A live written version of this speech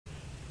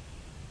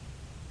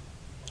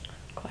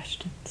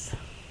questions.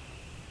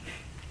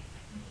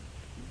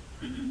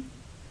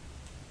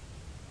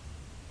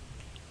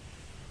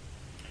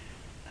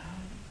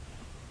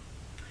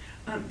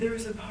 There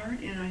was a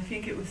part, and I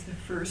think it was the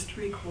first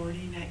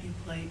recording that you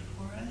played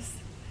for us,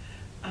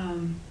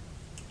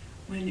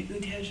 when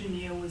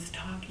Utejaniya was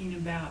talking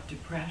about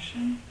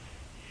depression,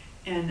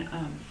 and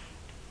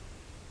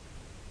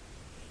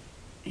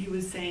he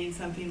was saying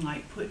something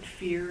like, put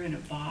fear in a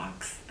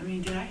box. I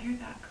mean, did I hear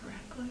that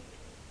correctly?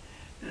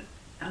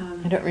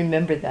 I don't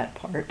remember that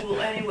part.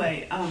 Well,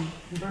 anyway,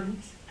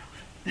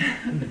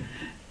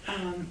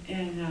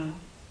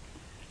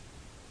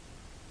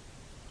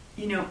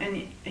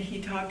 and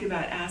he talked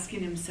about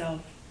asking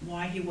himself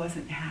why he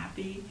wasn't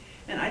happy,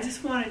 and I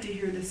just wanted to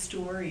hear the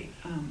story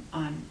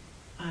on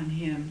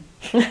him.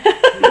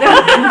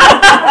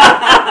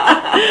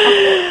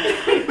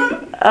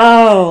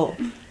 Oh,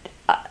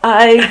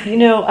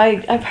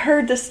 I've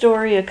heard the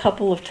story a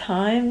couple of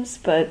times,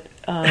 but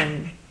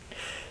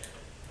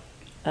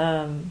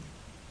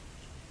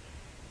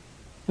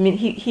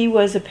he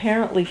was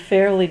apparently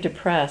fairly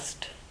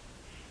depressed.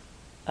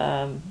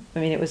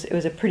 It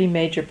was a pretty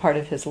major part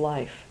of his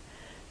life,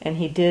 and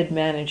he did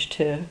manage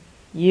to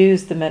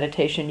use the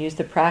meditation, use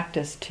the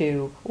practice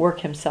to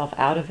work himself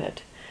out of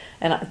it.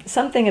 And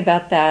something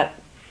about that,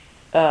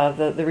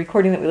 the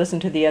recording that we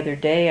listened to the other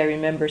day, I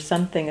remember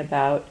something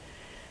about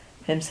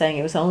him saying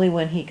it was only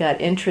when he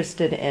got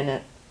interested in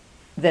it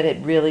that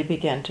it really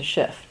began to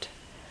shift.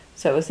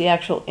 So it was the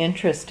actual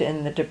interest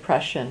in the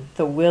depression,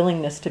 the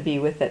willingness to be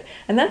with it.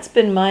 And that's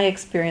been my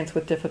experience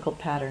with difficult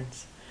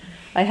patterns.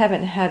 I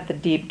haven't had the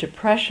deep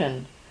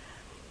depression,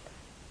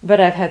 but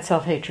I've had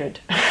self-hatred.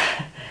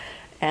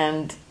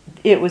 And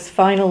it was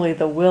finally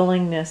the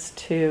willingness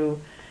to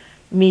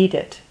meet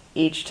it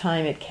each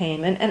time it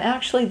came. And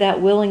actually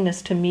that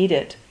willingness to meet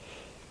it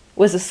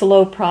was a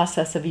slow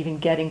process of even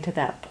getting to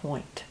that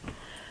point.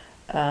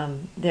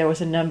 There was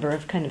a number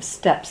of kind of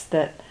steps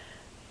that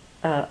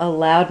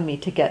allowed me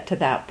to get to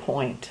that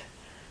point.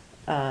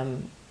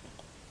 And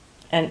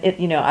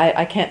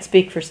I can't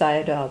speak for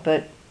Sayadaw,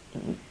 but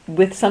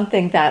with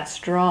something that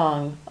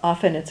strong,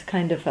 often it's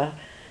kind of a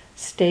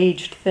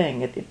staged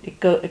thing.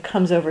 It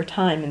comes over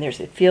time, and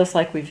it feels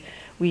like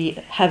we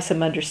have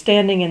some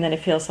understanding, and then it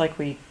feels like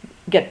we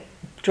get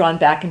drawn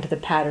back into the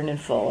pattern in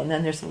full, and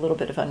then there's a little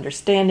bit of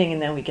understanding,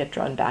 and then we get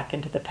drawn back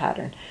into the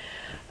pattern.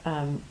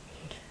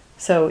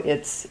 So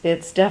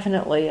it's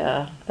definitely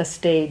a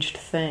staged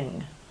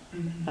thing.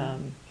 Mm-hmm.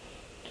 I'm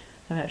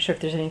not sure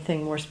if there's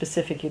anything more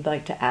specific you'd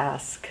like to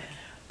ask.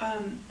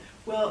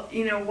 Well,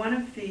 one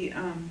of the,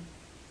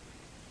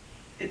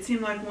 it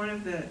seemed like one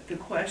of the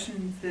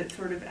questions that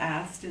sort of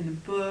asked in the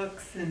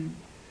books and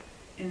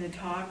in the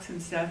talks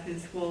and stuff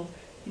is, well,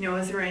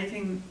 is there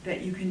anything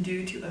that you can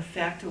do to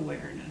affect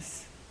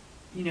awareness?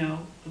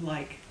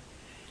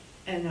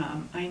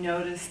 I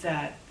noticed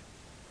that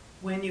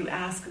when you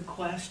ask a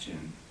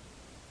question,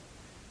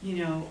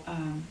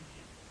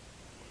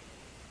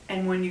 and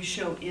when you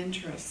show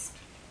interest,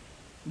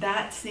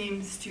 that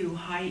seems to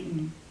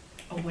heighten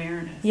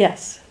awareness.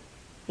 Yes,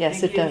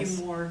 it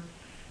does.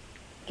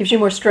 Gives you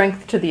more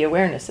strength to the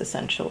awareness,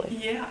 essentially.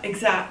 Yeah,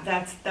 exactly.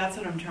 That's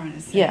what I'm trying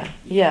to say.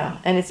 Yeah.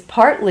 And it's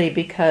partly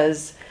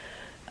because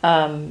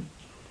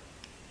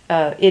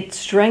it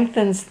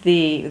strengthens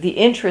the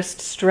interest,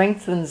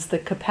 strengthens the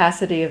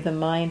capacity of the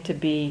mind to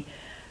be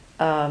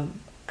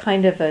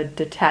kind of a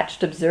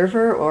detached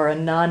observer or a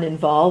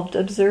non-involved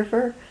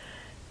observer.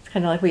 It's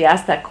kind of like we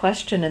ask that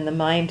question and the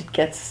mind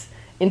gets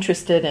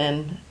interested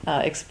in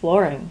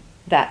exploring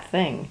that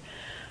thing.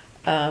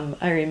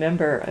 I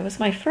remember it was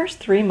my first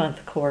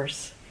 3-month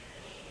course,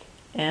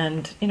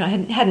 and I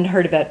hadn't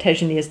heard about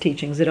Tejaniya's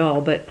teachings at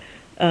all, but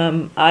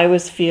I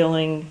was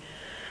feeling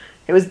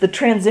it was the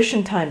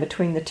transition time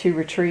between the two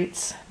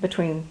retreats,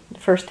 between the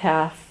first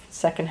half,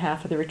 second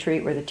half of the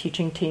retreat where the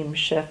teaching team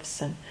shifts,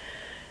 and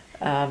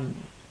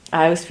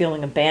I was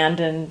feeling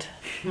abandoned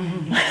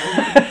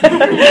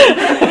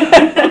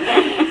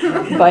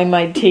by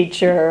my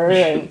teacher,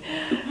 and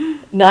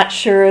not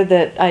sure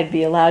that I'd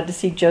be allowed to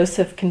see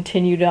Joseph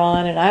continued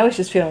on, and I was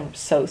just feeling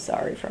so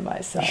sorry for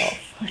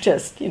myself,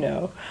 just,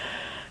 kind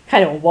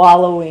of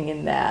wallowing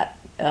in that.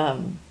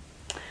 And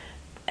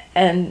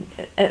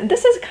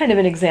this is kind of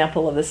an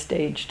example of the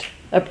staged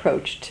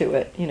approach to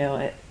it,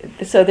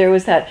 So there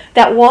was that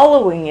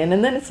wallowing in,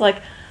 and then it's like,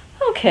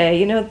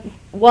 okay,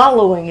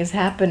 wallowing is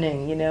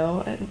happening,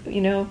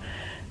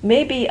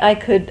 maybe I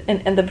could,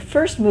 and the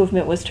first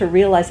movement was to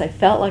realize I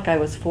felt like I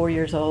was 4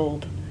 years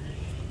old.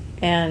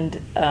 And,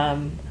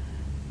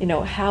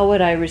 how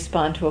would I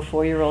respond to a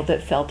 4-year-old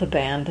that felt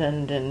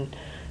abandoned and,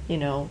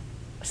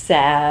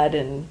 sad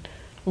and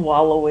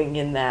wallowing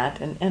in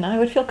that? And I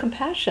would feel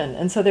compassion.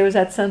 And so there was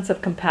that sense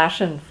of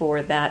compassion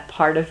for that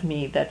part of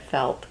me that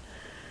felt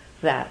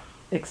that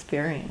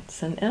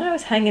experience. And I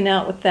was hanging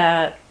out with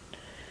that.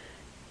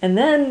 And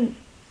then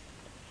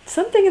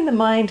something in the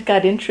mind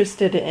got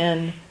interested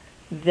in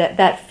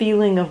that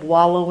feeling of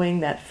wallowing,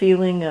 that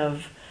feeling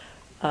of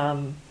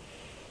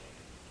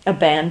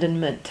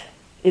abandonment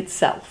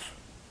itself.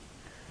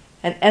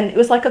 And it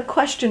was like a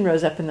question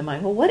rose up in the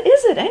mind. Well, what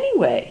is it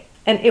anyway?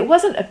 And it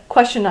wasn't a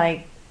question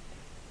I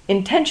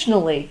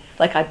intentionally,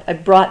 like I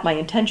brought my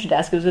intention to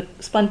ask. It was a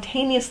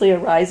spontaneously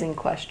arising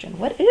question.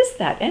 What is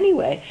that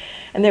anyway?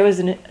 And there was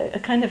a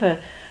kind of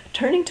a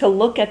turning to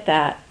look at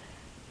that.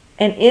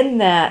 And in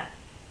that,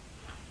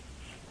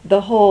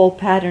 the whole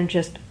pattern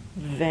just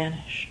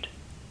vanished.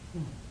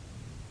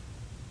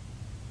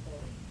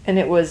 And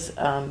it was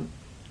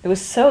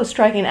so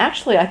striking.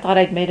 Actually, I thought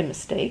I'd made a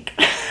mistake.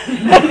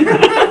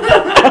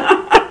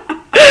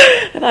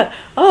 I thought,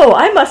 oh,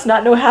 I must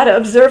not know how to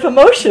observe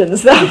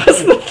emotions. That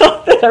was the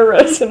thought that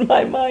arose in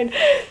my mind.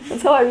 And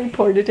so I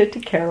reported it to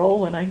Carol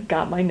when I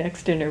got my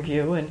next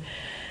interview.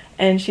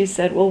 And she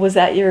said, well, was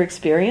that your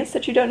experience,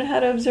 that you don't know how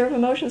to observe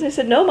emotions? I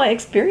said, no, my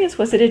experience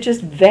was that it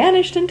just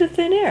vanished into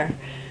thin air.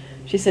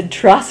 She said,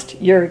 trust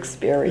your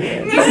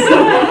experience.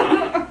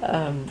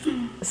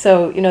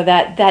 So,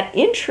 that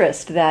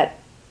interest, that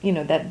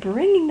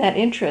bringing that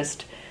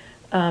interest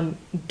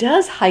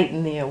does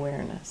heighten the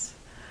awareness.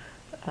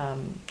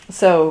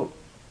 So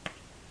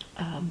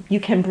you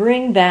can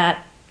bring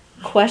that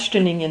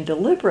questioning in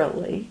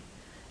deliberately,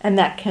 and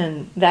that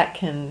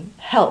can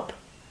help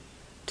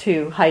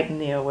to heighten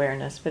the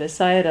awareness. But as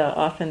Sayadaw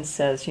often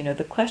says,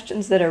 the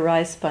questions that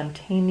arise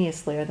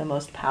spontaneously are the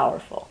most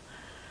powerful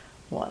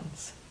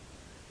ones.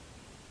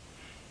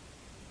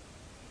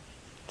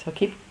 So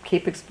keep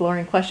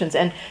exploring questions,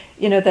 and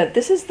that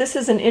this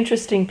is an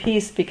interesting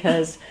piece,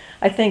 because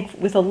I think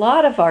with a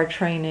lot of our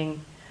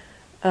training,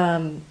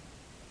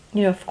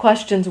 if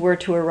questions were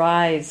to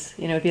arise,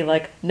 it'd be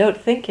like note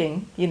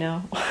thinking,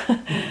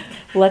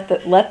 let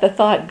the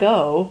thought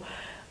go.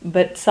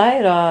 But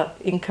Sayadaw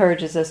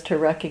encourages us to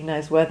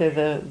recognize whether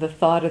the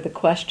thought or the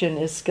question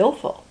is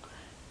skillful,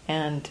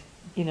 and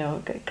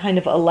kind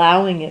of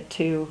allowing it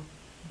to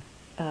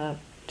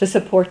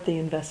support the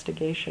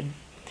investigation.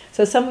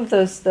 So some of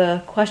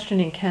the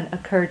questioning can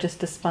occur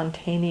just as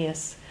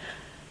spontaneous,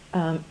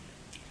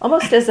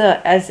 almost as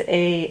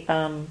a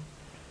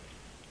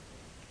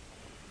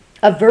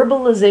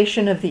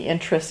verbalization of the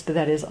interest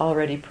that is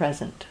already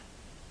present.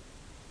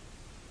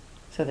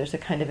 So there's a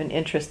kind of an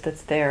interest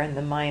that's there, and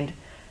the mind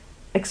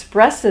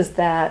expresses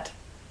that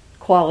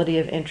quality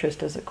of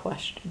interest as a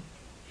question.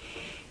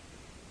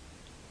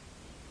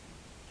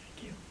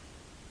 Thank you.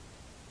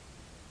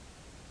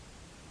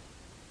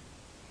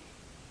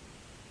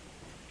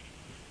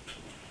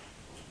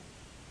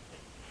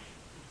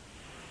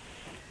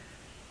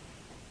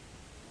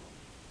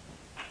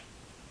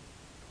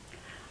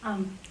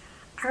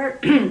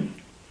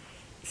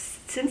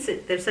 Since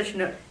there's such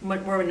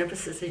much more of an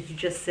emphasis, as you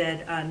just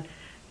said, on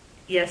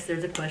yes,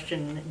 there's a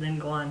question, and then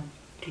go on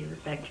to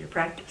back to your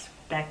practice.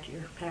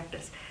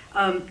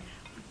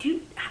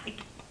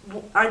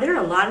 Are there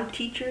a lot of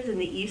teachers in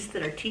the East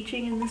that are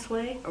teaching in this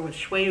way, or was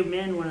Shui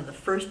Min one of the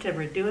first to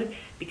ever do it?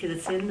 Because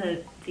it's in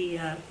the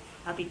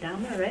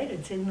Abhidhamma, right?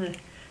 It's in the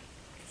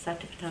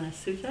Satipatthana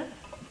Sutta.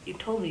 You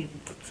told me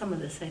some of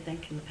this, I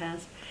think, in the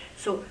past.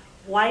 So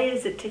why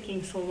is it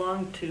taking so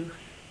long to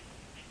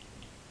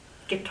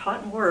get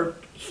taught more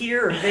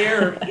here or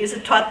there? Is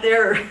it taught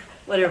there?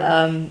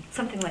 Whatever,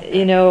 something like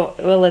that.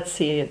 Well, let's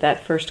see,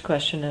 that first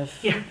question of,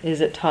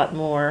 is it taught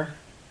more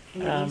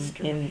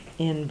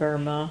in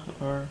Burma,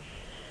 or...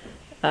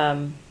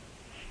 and,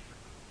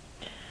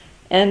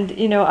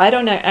 I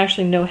don't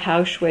actually know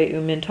how Shui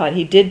Min taught.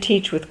 He did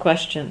teach with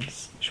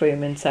questions, Shui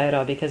Min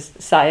Sayadaw, because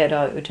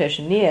Sayadaw U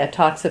Tejaniya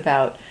talks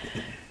about,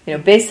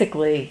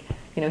 basically...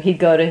 he'd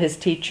go to his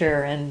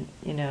teacher, and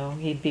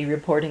he'd be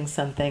reporting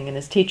something, and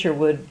his teacher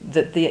would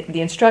the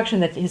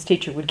instruction that his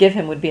teacher would give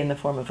him would be in the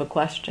form of a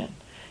question.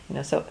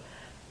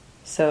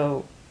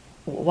 So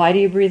why do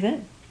you breathe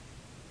in?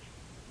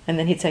 And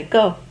then he'd say,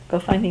 go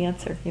find the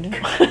answer.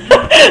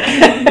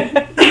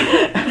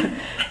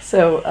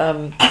 So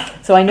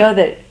I know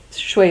that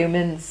Shui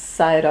Min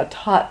Sayadaw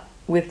taught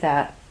with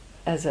that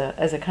as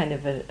a kind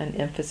of an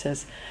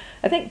emphasis.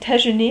 I think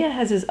Tejaniya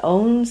has his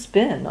own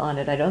spin on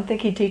it. I don't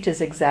think he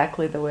teaches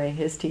exactly the way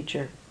his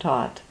teacher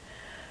taught.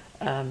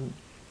 And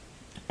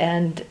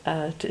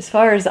as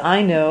far as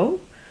I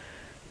know,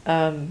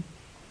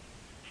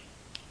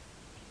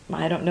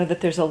 I don't know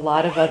that there's a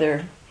lot of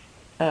other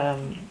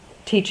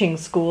teaching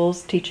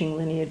schools, teaching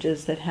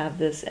lineages that have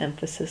this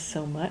emphasis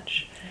so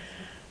much.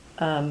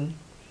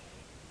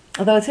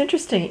 Although it's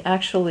interesting,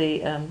 actually,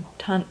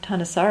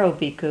 Thanissaro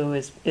Bhikkhu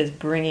is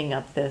bringing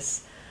up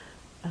this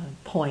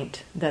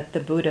point that the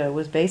Buddha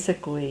was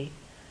basically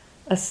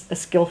a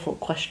skillful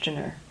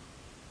questioner.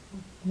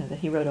 That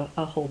he wrote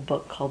a whole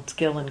book called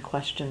Skill and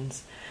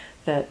Questions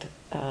that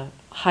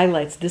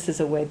highlights this is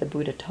a way the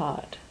Buddha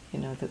taught.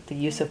 That the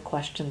use of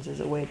questions is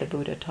a way the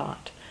Buddha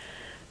taught.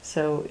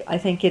 So I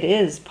think it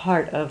is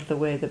part of the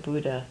way the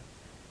Buddha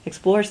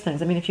explores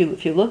things. I mean, if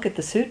you look at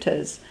the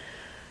suttas,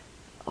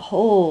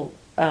 whole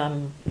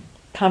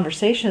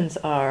conversations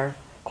are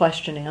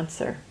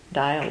question-answer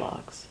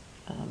dialogues.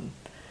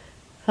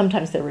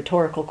 Sometimes they're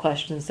rhetorical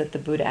questions that the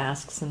Buddha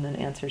asks and then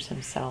answers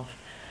himself.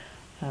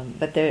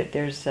 But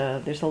there's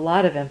a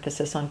lot of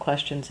emphasis on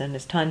questions, and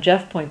as Tan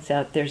Jeff points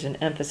out, there's an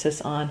emphasis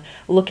on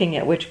looking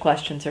at which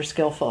questions are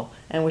skillful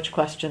and which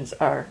questions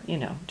are,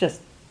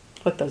 just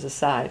put those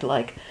aside,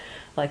 like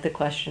the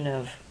question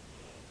of,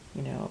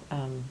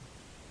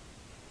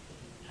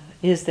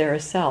 is there a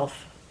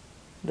self?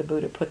 The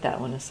Buddha put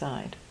that one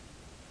aside.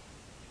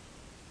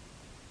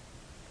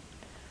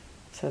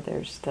 So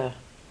there's that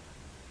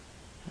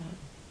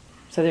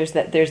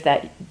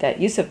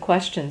use of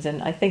questions,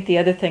 and I think the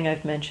other thing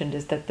I've mentioned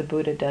is that the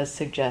Buddha does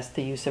suggest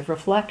the use of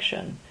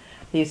reflection,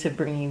 the use of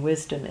bringing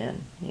wisdom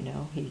in.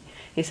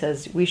 He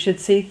says we should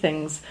see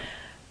things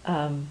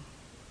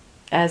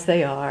as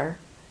they are,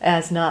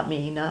 as not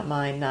me, not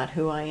mine, not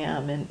who I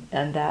am,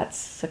 and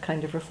that's a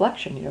kind of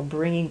reflection.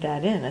 Bringing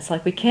that in. It's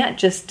like we can't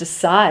just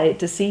decide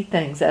to see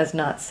things as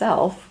not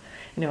self,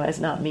 as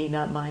not me,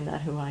 not mine,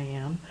 not who I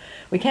am.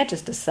 We can't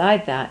just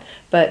decide that,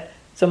 but.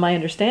 So my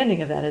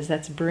understanding of that is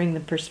that's bring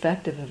the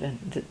perspective of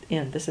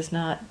in. This is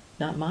not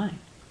mine.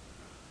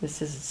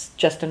 This is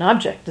just an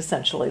object,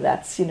 essentially.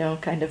 That's,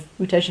 kind of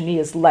U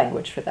Tejaniya's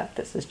language for that.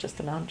 This is just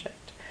an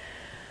object.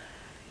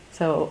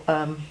 So,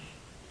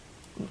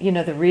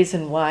 the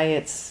reason why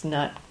it's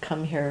not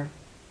come here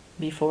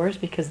before is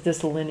because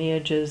this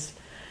lineage is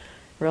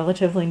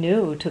relatively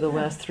new to the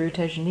West through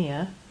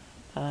Tejaniya.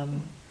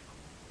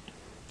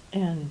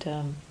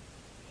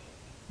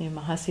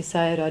 Mahasi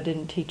Sayadaw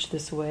didn't teach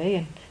this way,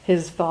 and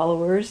his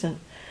followers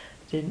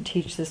didn't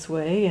teach this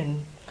way,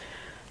 and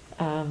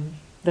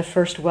the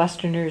first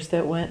Westerners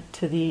that went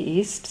to the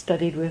East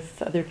studied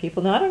with other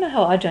people. Now, I don't know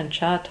how Ajahn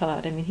Chah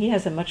taught. He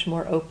has a much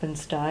more open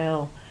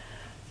style,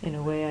 in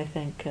a way, I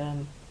think.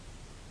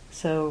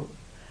 So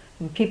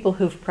people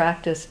who've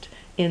practiced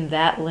in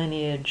that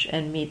lineage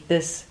and meet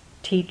this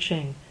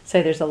teaching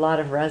say there's a lot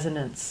of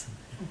resonance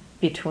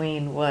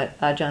between what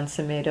Ajahn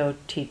Sumedho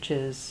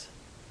teaches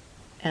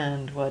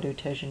and what U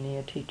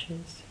Tejaniya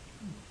teaches.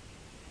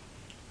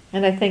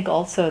 And I think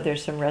also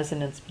there's some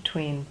resonance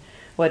between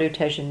what U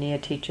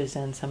Tejaniya teaches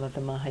and some of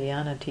the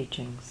Mahayana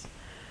teachings.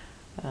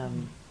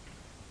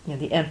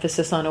 The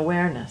emphasis on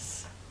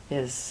awareness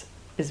is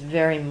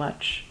very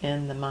much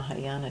in the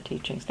Mahayana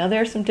teachings. Now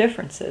there are some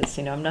differences.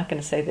 I'm not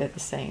going to say they're the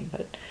same,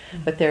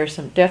 but there are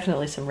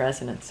definitely some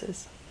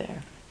resonances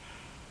there.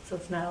 So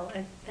it's not.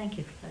 Thank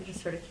you. I'm just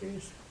sort of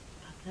curious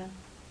about that.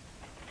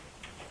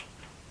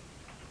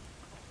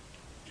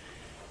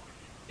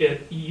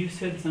 You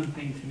said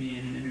something to me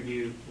in an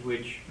interview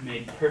which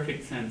made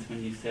perfect sense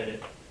when you said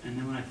it, and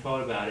then when I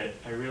thought about it,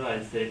 I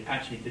realized that it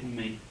actually didn't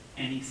make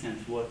any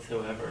sense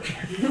whatsoever.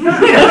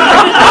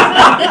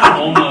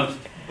 Almost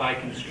by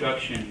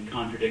construction,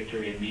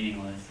 contradictory and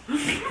meaningless. But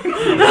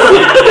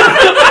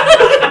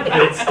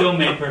it still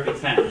made perfect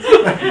sense in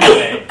a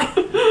way.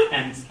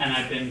 And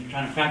I've been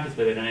trying to practice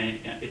with it,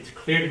 and it's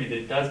clear to me that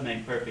it does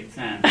make perfect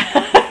sense.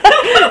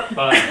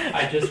 But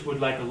I just would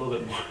like a little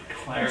bit more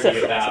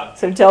clarity about...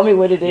 So tell me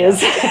what it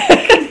is.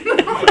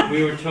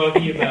 We were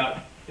talking about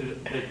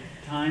the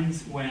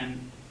times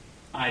when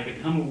I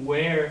become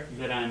aware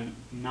that I'm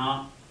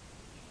not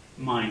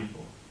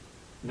mindful,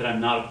 that I'm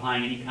not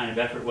applying any kind of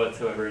effort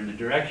whatsoever in the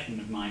direction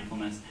of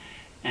mindfulness,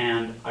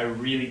 and I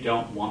really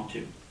don't want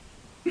to.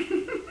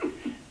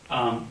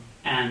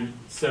 And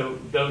so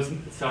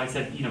I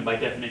said, by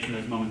definition,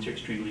 those moments are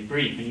extremely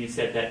brief. And you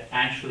said that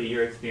actually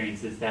your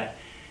experience is that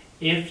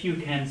if you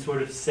can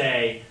sort of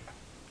say,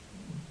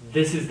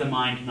 this is the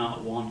mind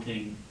not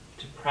wanting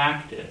to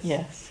practice,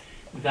 yes,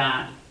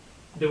 that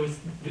there was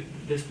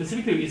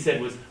specifically what you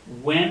said was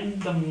when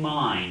the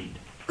mind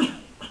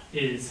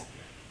is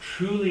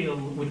truly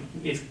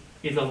is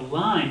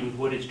aligned with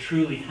what is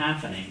truly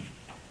happening,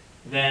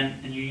 then,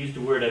 and you used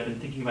a word I've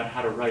been thinking about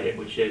how to write it,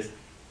 which is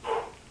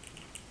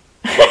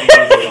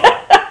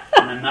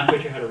and I'm not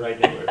quite sure how to write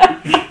that word.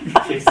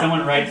 If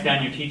someone writes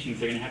down your teachings,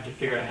 they're going to have to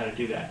figure out how to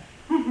do that.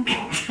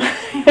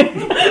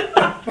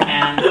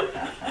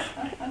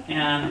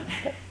 and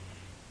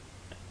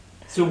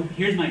so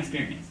here's my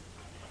experience,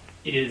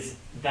 is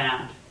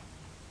that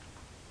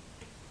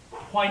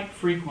quite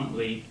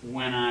frequently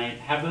when I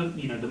have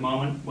the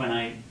moment when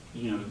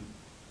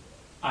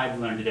I've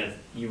learned it as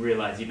you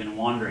realize you've been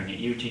wandering it,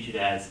 you teach it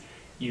as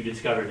you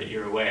discover that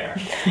you're aware.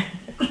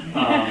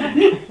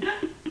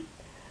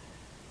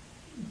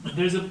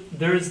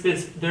 There's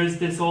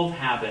this old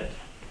habit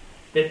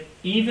that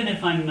even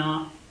if I'm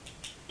not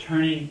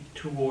turning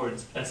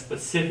towards a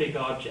specific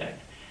object,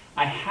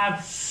 I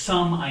have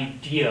some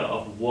idea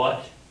of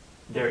what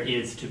there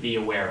is to be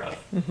aware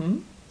of. Mm-hmm.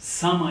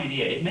 Some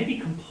idea. It may be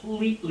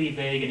completely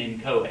vague and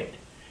inchoate,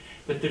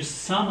 but there's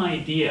some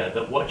idea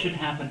that what should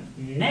happen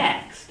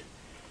next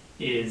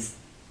is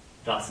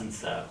thus and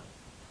so.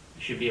 I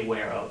should be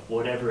aware of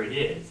whatever it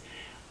is.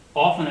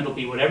 Often it'll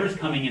be whatever's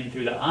coming in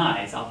through the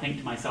eyes. I'll think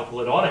to myself,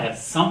 well, it ought to have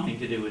something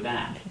to do with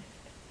that.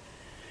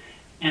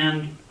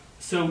 And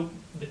so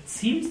it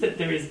seems that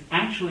there is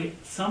actually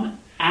some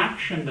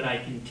action that I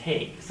can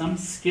take, some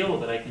skill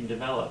that I can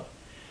develop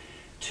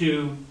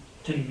to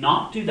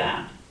not do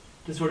that,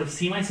 to sort of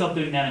see myself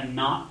doing that and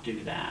not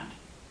do that,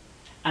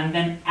 and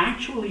then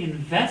actually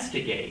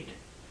investigate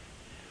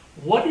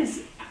what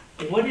is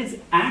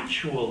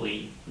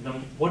actually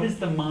what is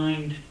the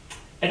mind?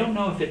 I don't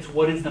know if it's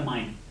what is the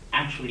mind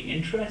actually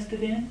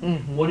interested in.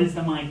 Mhm. What is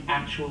the mind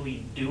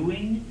actually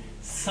doing?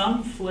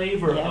 Some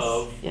flavor Yes,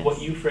 of yes.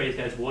 what you phrased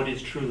as what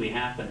is truly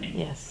happening.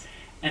 Yes.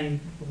 And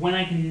when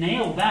I can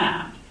nail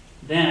that,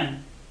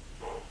 then.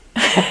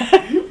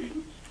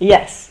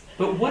 Yes.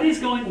 But what is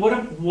going?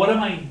 What am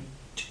I?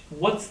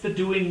 What's the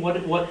doing?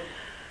 What?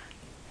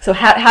 So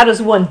how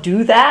does one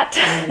do that?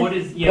 What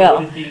is Well,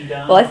 what is being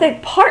done? Well, I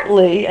think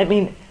partly, I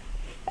mean,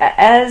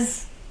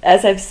 as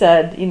I've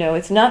said,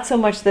 it's not so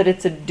much that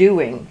it's a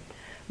doing,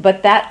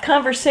 but that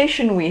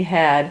conversation we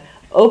had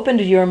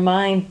opened your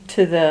mind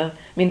to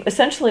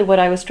essentially what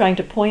I was trying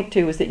to point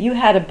to is that you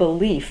had a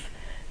belief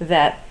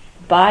that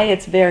by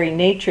its very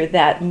nature,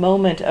 that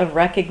moment of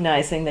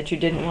recognizing that you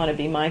didn't want to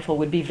be mindful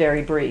would be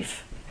very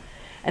brief,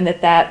 and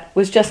that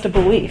was just a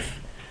belief.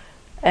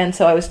 And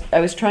so I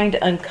was trying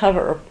to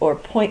uncover or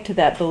point to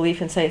that belief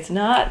and say it's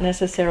not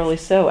necessarily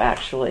so,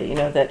 actually.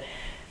 That,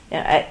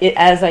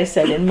 as I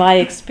said, in my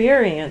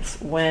experience,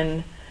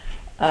 when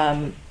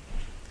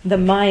the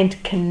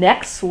mind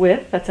connects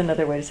with, that's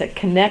another way to say it,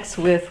 connects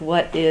with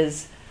what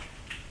it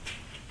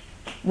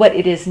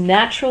is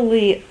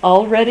naturally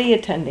already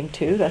attending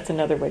to, that's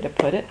another way to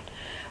put it,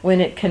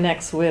 when it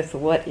connects with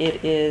what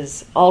it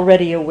is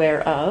already aware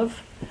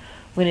of,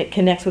 when it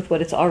connects with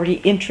what it's already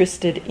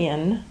interested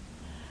in.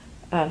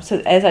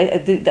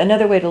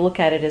 Another way to look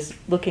at it is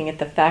looking at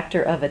the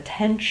factor of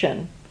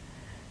attention,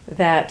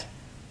 that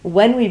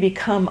when we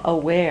become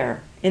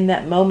aware, in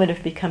that moment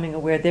of becoming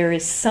aware, there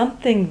is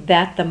something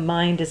that the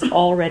mind is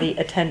already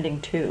attending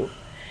to.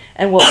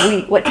 And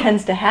what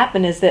tends to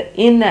happen is that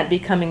in that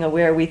becoming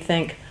aware, we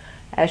think,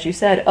 as you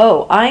said,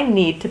 oh, I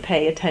need to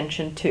pay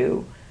attention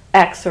to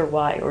X or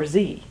Y or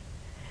Z.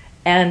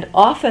 And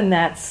often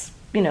that's,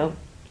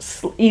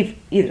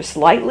 either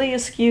slightly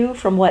askew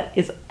from what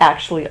is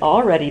actually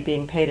already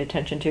being paid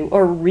attention to,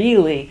 or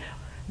really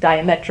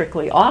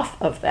diametrically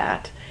off of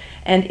that.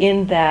 And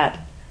in that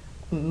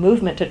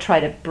movement to try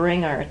to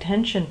bring our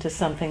attention to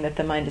something that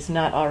the mind is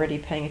not already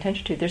paying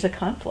attention to, there's a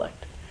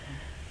conflict.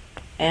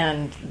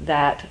 And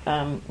that,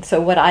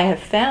 so what I have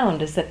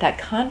found is that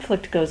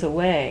conflict goes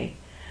away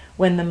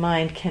when the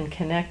mind can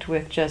connect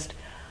with just,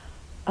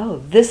 oh,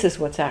 this is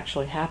what's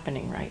actually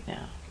happening right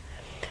now.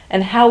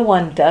 And how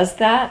one does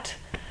that,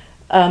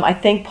 I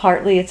think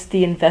partly it's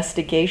the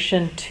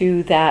investigation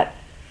to that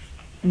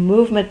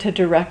movement to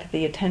direct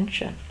the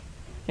attention.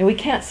 And we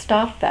can't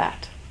stop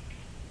that.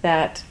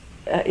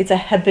 It's a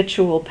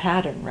habitual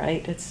pattern,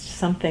 right? It's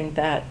something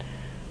that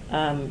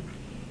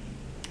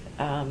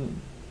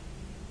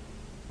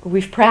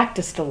we've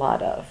practiced a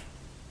lot of.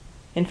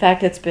 In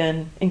fact, it's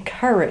been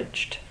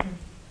encouraged.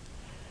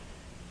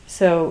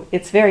 So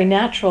it's very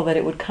natural that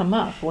it would come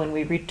up when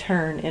we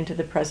return into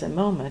the present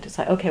moment. It's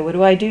like, okay, what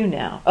do I do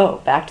now? Oh,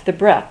 back to the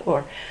breath,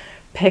 or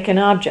pick an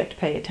object,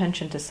 pay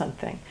attention to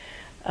something.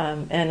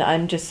 And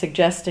I'm just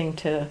suggesting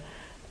so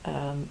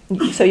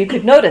you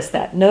could notice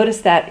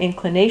that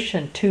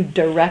inclination to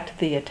direct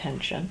the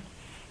attention.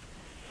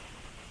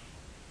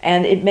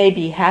 And it may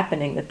be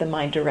happening that the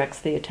mind directs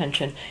the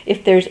attention.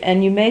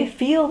 And you may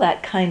feel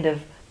that kind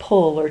of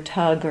pull or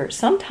tug, or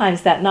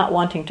sometimes that not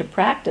wanting to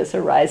practice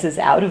arises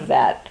out of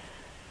that,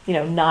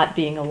 not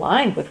being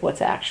aligned with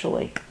what's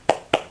actually,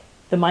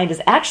 the mind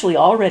is actually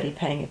already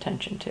paying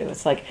attention to.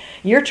 It's like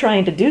you're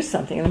trying to do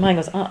something and the mind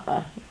goes,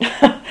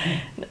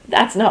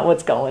 that's not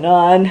what's going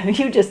on.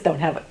 You just don't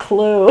have a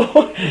clue.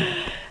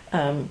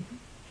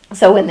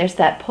 So when there's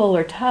that pull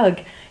or tug,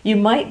 you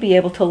might be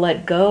able to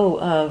let go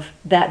of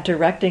that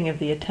directing of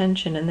the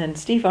attention. And then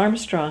Steve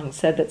Armstrong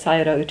said that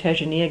Sayadaw U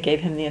Tejaniya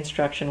gave him the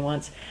instruction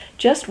once,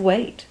 just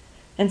wait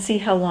and see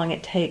how long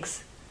it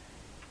takes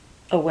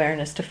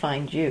awareness to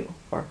find you,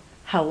 or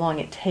how long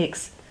it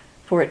takes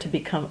for it to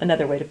become,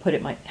 another way to put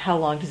it, how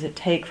long does it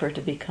take for it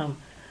to become,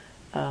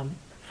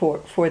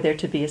 for there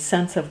to be a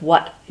sense of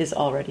what is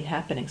already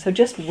happening. So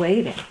just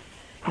waiting,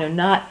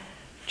 not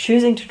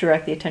choosing to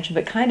direct the attention,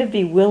 but kind of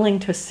be willing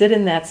to sit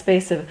in that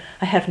space of,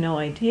 I have no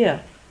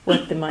idea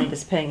what the mind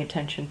is paying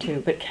attention to,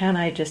 but can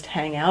I just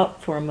hang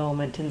out for a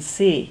moment and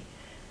see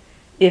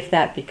if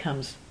that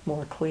becomes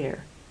more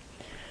clear.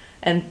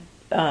 And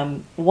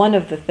one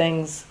of the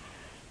things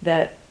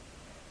that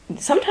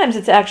sometimes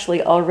it's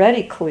actually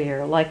already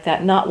clear, like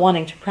that not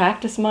wanting to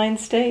practice mind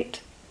state.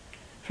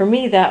 For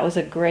me, that was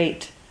a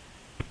great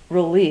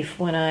relief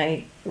when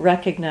I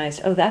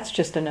recognized, oh, that's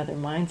just another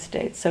mind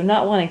state. So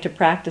not wanting to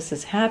practice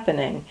is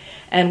happening.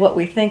 And what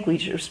we think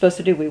we're supposed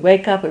to do, we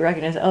wake up, we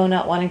recognize, oh,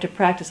 not wanting to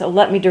practice, oh,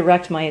 let me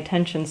direct my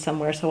attention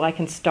somewhere so I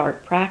can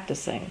start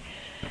practicing.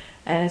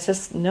 And it's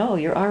just, no,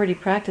 you're already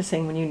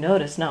practicing when you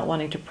notice not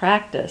wanting to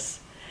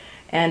practice.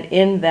 And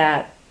in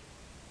that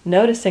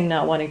noticing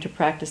not wanting to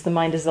practice, the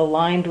mind is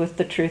aligned with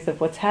the truth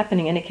of what's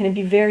happening, and it can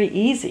be very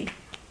easy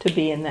to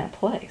be in that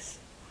place.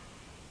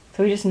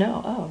 So we just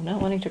know, oh,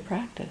 not wanting to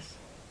practice.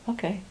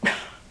 Okay,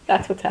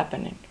 that's what's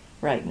happening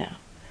right now.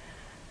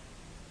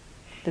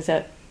 Does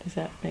that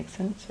make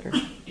sense? Or?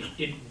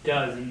 It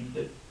does,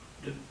 and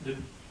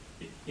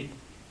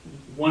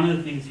one of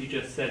the things you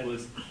just said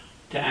was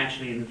to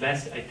actually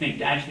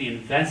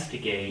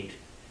investigate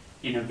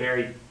in a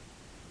very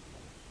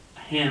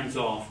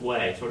hands-off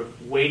way, sort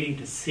of waiting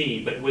to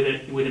see, but with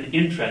an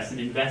interest, an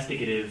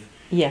investigative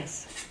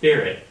Yes.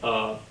 spirit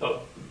of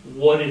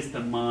what is the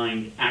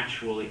mind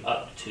actually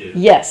up to.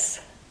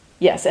 Yes.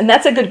 Yes, and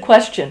that's a good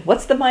question.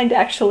 What's the mind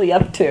actually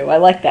up to? I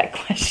like that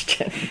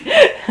question.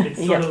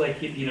 It's sort Yes. of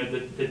like,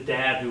 the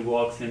dad who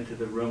walks into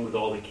the room with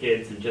all the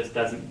kids and just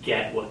doesn't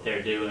get what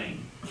they're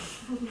doing.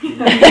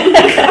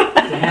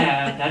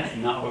 Dad, that's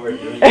not what we're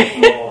doing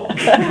at all.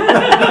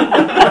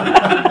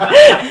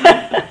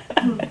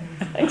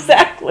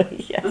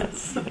 Exactly,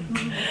 yes.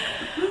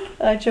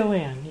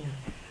 Joanne, yeah.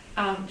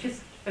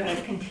 Just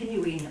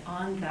continuing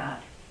on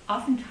that,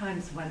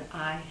 oftentimes when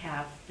I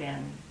have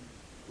been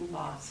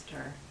lost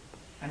or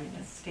I'm in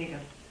a state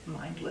of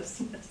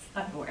mindlessness,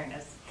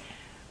 unawareness,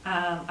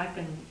 I've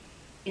been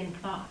in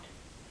thought.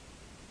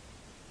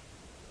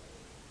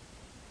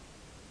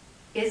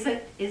 Is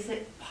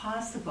it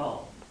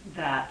possible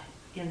that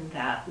in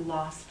that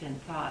lost in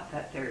thought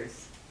that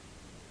there's,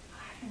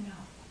 I don't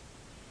know,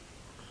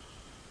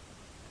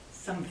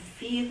 some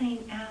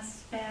feeling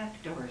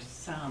aspect or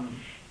some,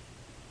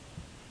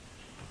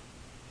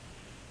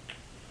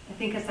 I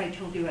think as I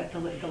told you at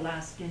the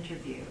last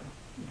interview,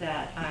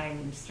 that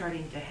I'm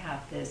starting to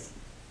have this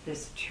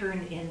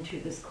turn into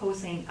this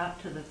cozying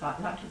up to the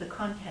thought, not to the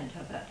content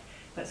of it,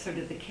 but sort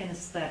of the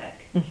kinesthetic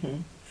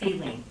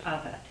feeling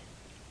of it.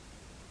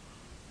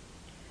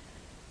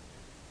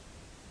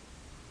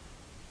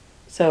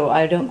 So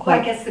I don't Well,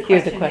 quite I guess the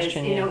hear question the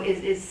question.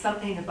 is, is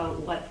something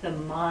about what the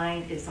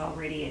mind is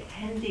already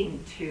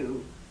attending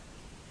to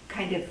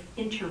kind of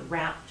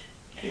interrupt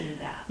in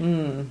that.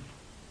 Mm.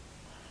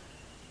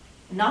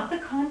 Not the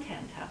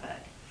content of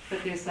it,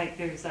 but there's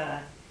there's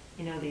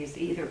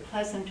either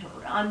pleasant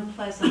or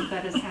unpleasant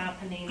that is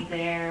happening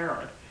there,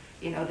 or,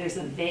 there's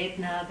a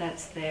Vedana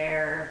that's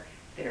there,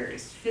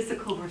 there's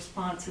physical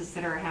responses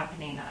that are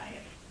happening,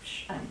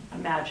 I'm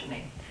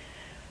imagining.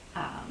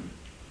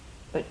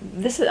 But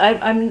this is,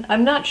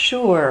 I'm not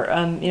sure.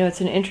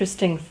 It's an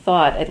interesting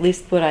thought. At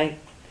least what I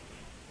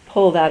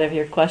pulled out of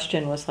your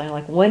question was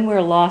like when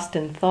we're lost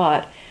in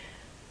thought,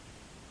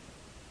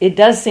 it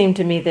does seem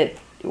to me that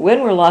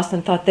when we're lost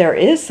in thought, there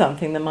is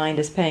something the mind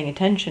is paying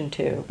attention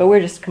to, but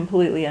we're just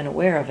completely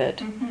unaware of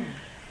it.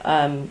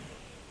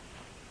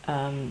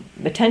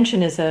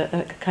 Attention is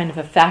a kind of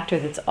a factor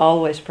that's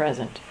always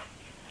present.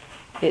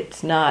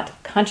 It's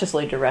not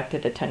consciously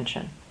directed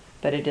attention,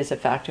 but it is a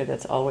factor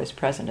that's always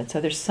present. And so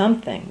there's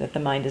something that the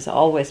mind is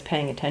always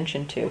paying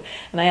attention to.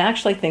 And I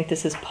actually think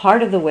this is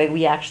part of the way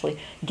we actually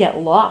get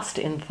lost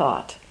in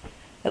thought.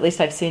 At least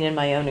I've seen in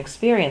my own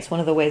experience, one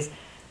of the ways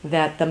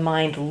that the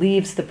mind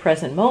leaves the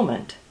present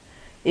moment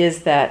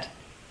is that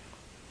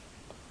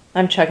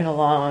I'm chugging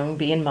along,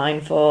 being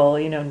mindful,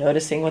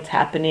 noticing what's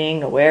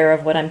happening, aware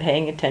of what I'm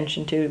paying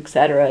attention to,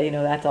 etc.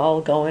 That's all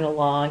going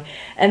along.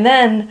 And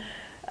then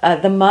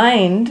the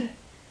mind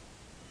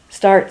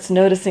starts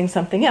noticing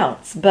something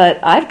else. But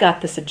I've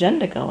got this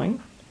agenda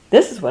going.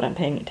 This is what I'm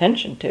paying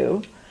attention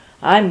to.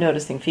 I'm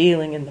noticing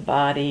feeling in the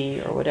body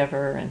or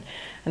whatever.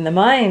 And the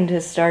mind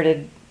has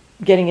started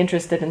getting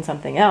interested in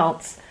something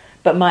else.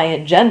 But my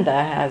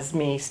agenda has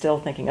me still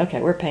thinking,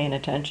 okay, we're paying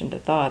attention to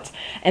thoughts.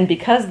 And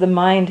because the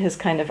mind has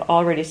kind of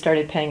already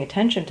started paying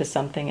attention to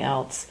something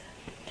else,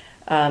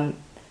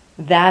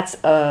 that's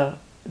a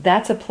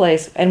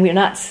place, and we're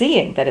not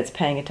seeing that it's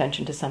paying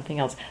attention to something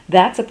else.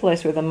 That's a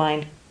place where the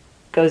mind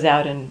goes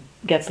out and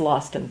gets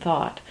lost in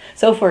thought.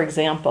 So, for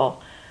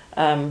example,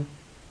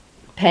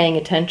 paying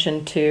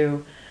attention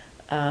to,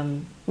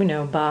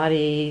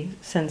 body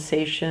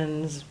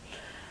sensations,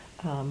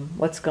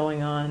 what's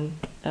going on,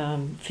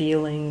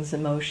 feelings,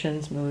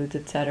 emotions, moods,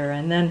 etc.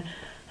 And then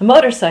a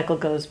motorcycle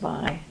goes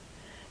by,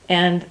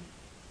 and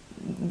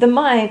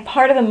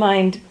part of the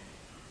mind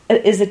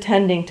is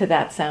attending to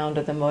that sound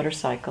of the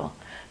motorcycle.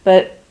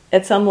 But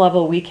at some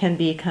level we can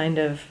be kind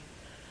of,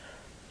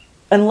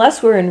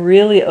 unless we're in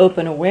really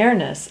open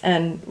awareness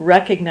and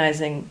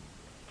recognizing,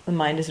 the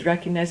mind is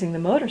recognizing the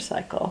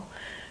motorcycle.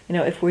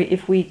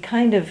 If we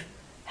kind of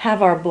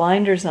have our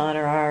blinders on,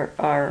 or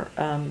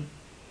our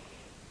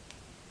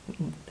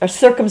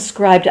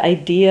circumscribed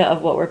idea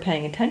of what we're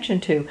paying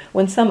attention to,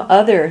 when some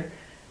other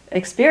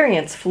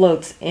experience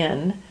floats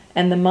in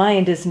and the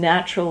mind is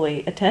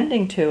naturally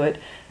attending to it,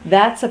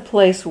 that's a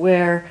place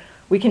where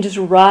we can just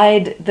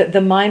ride,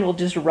 the mind will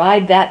just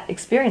ride that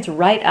experience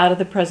right out of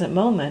the present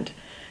moment.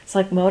 It's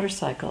like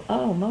motorcycle.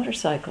 Oh,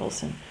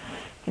 motorcycles. And,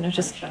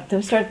 just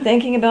then start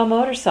thinking about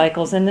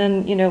motorcycles. And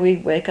then, we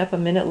wake up a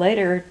minute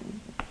later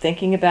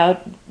thinking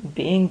about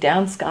being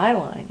down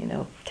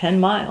Skyline, 10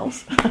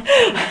 miles.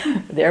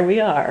 There we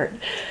are.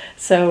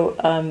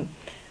 So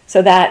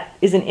that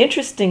is an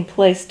interesting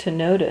place to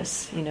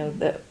notice, and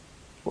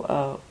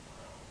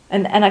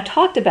I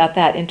talked about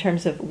that in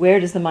terms of where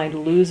does the mind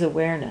lose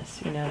awareness.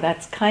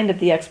 That's kind of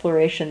the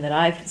exploration that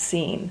I've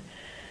seen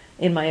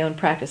in my own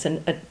practice,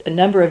 and a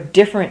number of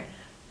different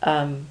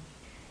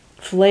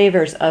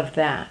flavors of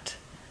that.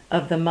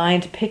 the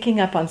mind picking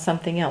up on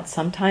something else.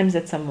 Sometimes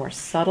it's a more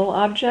subtle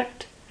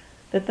object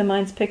that the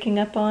mind's picking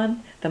up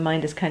on. The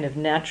mind has kind of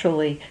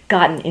naturally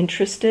gotten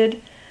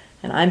interested,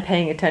 and I'm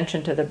paying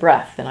attention to the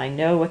breath, and I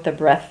know what the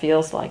breath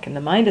feels like, and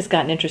the mind has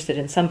gotten interested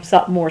in some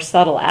more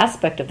subtle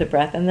aspect of the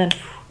breath, and then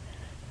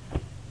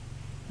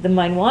the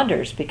mind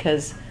wanders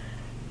because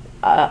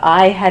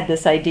I had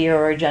this idea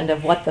or agenda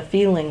of what the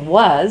feeling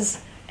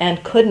was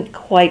and couldn't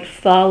quite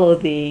follow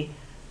the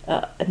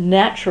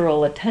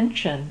natural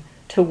attention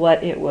to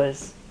what it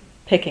was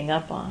picking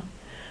up on.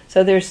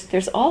 So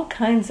there's all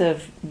kinds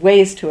of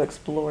ways to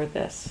explore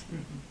this.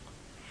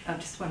 Oh,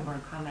 just one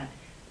more comment.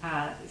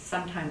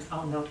 Sometimes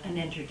I'll note an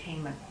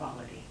entertainment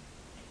quality.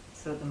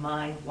 So the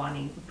mind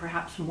wanting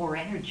perhaps more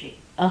energy.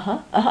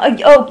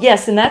 Oh,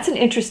 yes, and that's an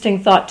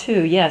interesting thought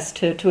too, yes,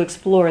 to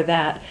explore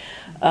that.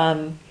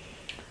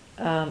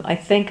 I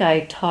think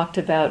I talked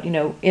about,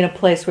 in a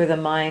place where the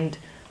mind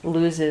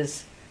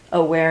loses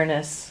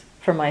awareness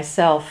for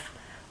myself,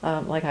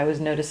 like I was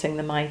noticing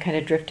the mind kind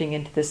of drifting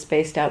into this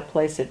spaced out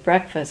place at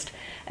breakfast,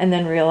 and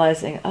then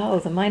realizing, oh,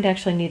 the mind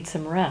actually needs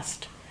some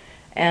rest.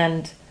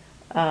 And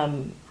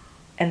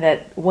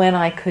that when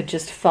I could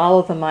just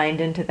follow the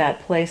mind into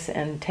that place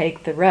and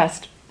take the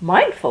rest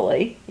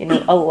mindfully,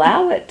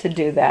 allow it to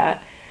do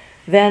that,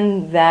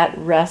 then that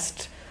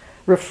rest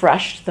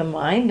refreshed the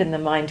mind, and the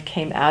mind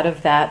came out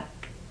of that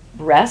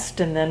rest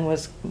and then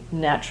was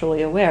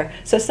naturally aware.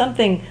 So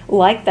something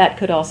like that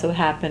could also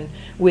happen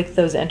with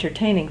those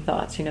entertaining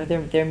thoughts. It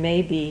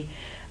may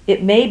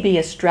be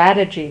a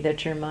strategy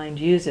that your mind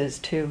uses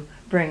to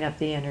bring up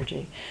the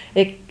energy.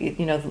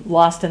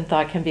 Lost in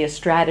thought can be a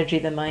strategy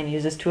the mind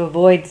uses to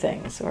avoid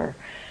things, or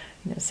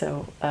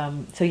so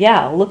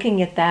yeah,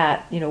 looking at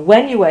that,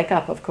 when you wake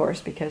up, of course,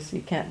 because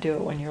you can't do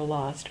it when you're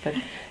lost,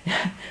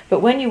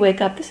 but when you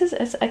wake up,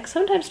 I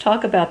sometimes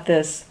talk about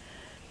this.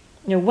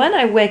 When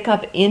I wake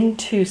up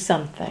into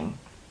something,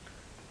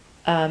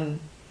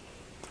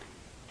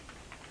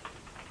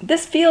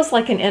 this feels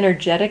like an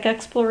energetic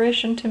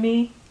exploration to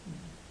me.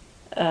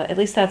 At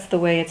least that's the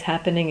way it's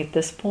happening at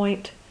this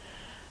point.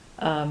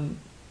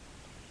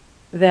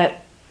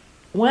 That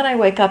when I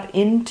wake up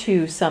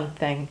into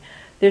something,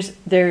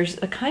 there's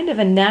a kind of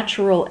a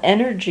natural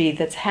energy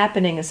that's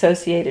happening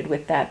associated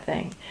with that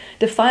thing.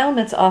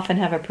 Defilements often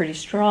have a pretty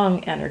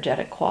strong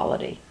energetic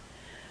quality.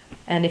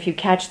 And if you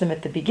catch them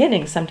at the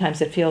beginning,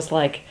 sometimes it feels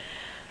like,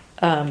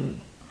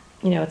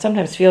 it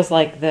sometimes feels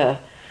like the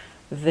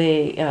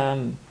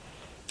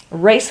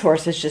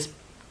racehorse has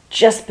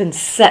just been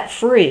set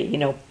free.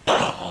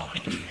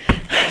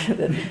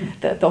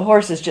 The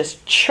horse is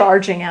just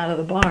charging out of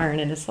the barn,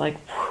 and it's like,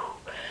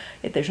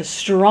 there's a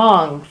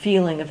strong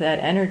feeling of that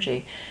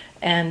energy.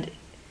 And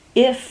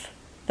if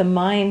the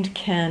mind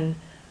can,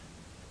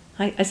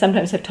 I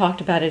sometimes have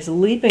talked about it as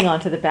leaping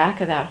onto the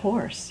back of that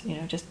horse,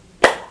 just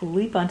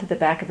leap onto the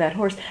back of that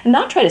horse and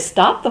not try to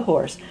stop the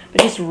horse,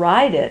 but just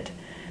ride it.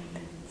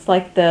 It's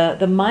like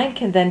the mind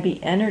can then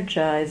be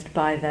energized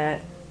by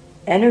that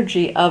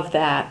energy of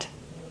that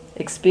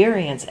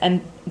experience, and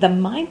the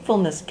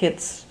mindfulness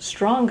gets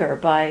stronger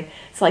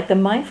it's like the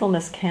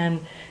mindfulness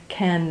can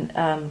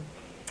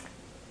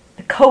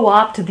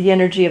co-opt the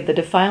energy of the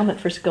defilement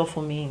for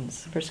skillful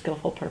means, for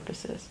skillful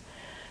purposes.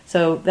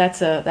 So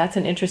that's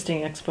an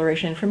interesting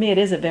exploration. For me, it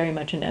is a very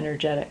much an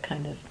energetic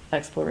kind of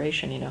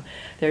exploration.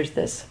 There's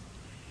this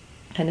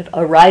kind of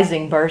a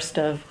rising burst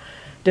of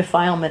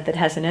defilement that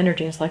has an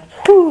energy. It's like,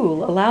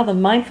 whoo, allow the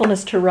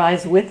mindfulness to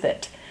rise with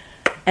it,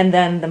 and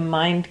then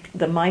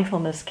the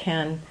mindfulness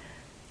can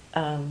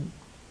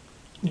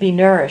be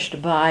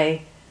nourished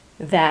by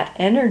that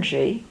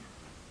energy.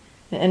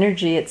 The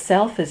energy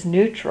itself is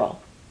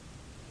neutral,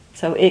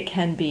 so it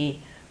can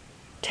be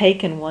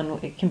taken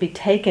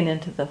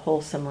into the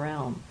wholesome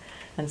realm.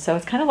 And so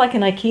it's kind of like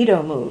an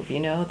Aikido move, the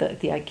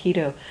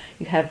Aikido,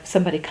 you have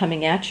somebody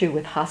coming at you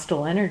with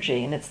hostile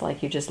energy, and it's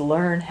like you just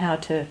learn how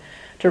to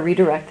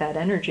redirect that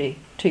energy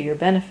to your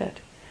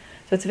benefit.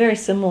 So it's a very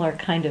similar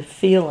kind of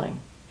feeling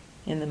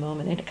in the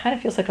moment. And it kind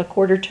of feels like a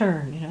quarter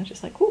turn,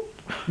 just like whoop.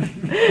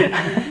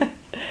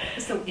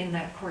 So in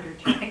that quarter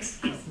turn,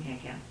 excuse me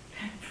again,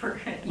 for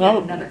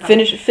well, another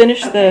finish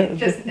okay,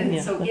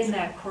 the. In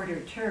that quarter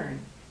turn,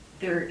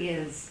 there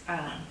is,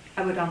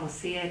 I would almost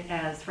see it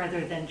as,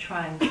 rather than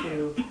trying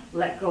to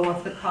let go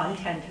of the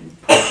content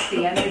and push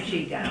the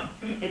energy down,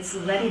 it's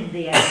letting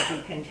the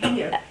energy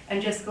continue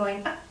and just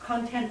going,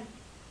 content,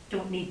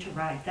 don't need to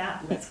ride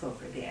that, let's go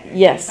for the energy.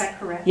 Yes. Is that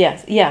correct?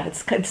 Yes, yeah,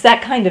 it's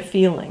that kind of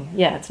feeling.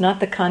 Yeah, it's not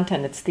the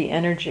content, it's the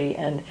energy,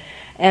 and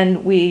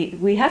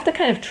we have to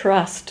kind of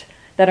trust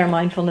that our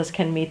mindfulness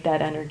can meet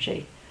that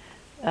energy,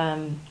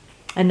 and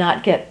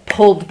not get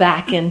pulled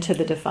back into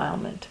the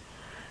defilement.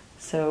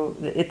 So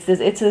it's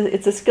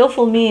a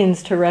skillful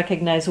means to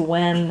recognize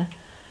when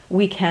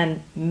we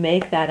can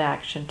make that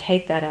action,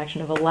 take that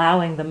action of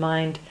allowing the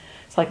mind.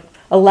 It's like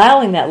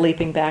allowing that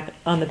leaping back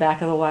on the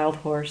back of the wild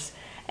horse,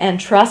 and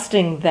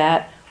trusting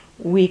that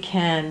we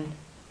can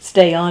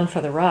stay on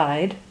for the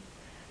ride,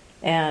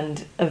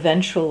 and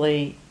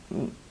eventually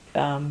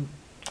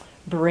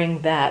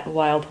bring that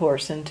wild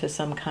horse into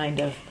some kind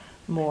of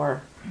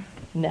more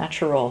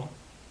natural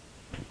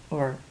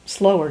or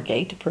slower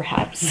gait,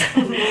 perhaps.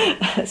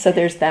 So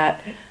there's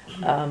that.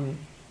 I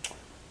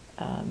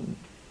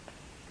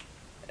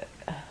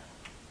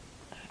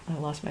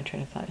lost my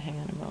train of thought. Hang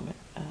on a moment.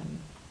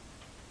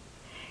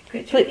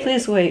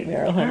 Please wait,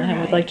 Marilyn.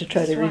 I would like to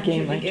try to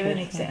regain my train of thought. Give an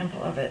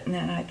example of it, and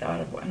then I thought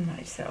of one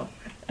myself.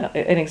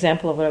 An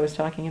example of what I was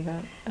talking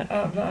about? Okay.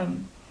 Of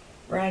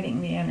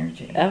riding the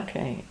energy.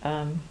 Okay.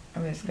 I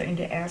was going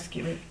to ask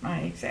you if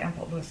my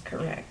example was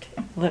correct.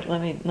 Let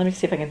me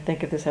see if I can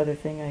think of this other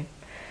thing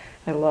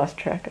I lost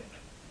track of.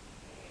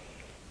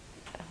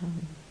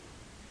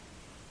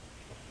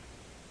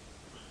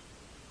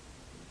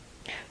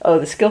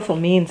 The skillful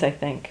means, I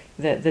think,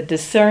 the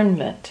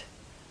discernment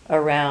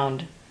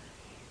around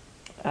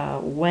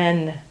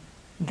when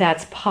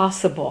that's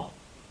possible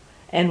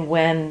and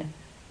when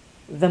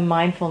the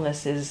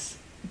mindfulness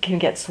can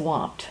get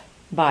swamped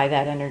by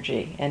that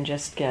energy and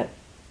just get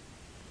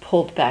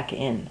pulled back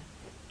in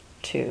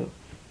to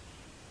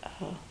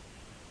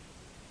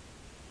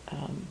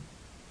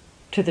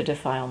the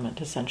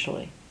defilement,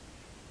 essentially.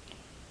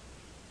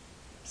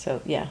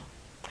 So, yeah.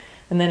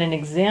 And then an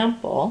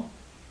example,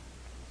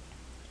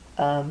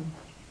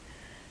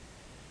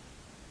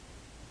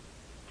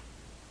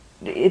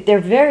 they're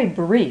very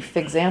brief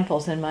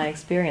examples in my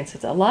experience.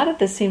 A lot of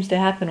this seems to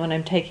happen when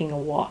I'm taking a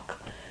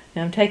walk.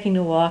 I'm taking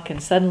a walk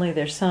and suddenly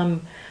there's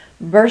some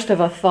burst of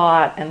a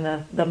thought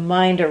and the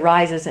mind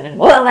arises and,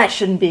 well, that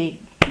shouldn't be.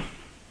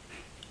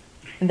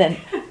 And then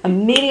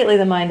immediately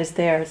the mind is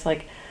there. It's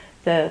like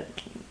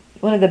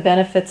one of the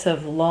benefits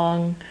of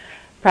long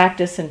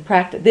practice in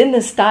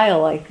this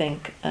style, I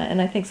think,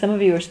 and I think some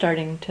of you are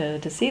starting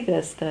to see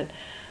this, that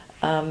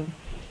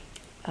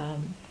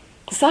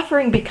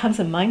suffering becomes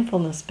a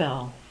mindfulness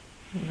bell.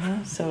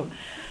 So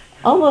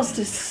almost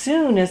as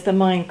soon as the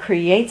mind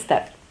creates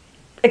that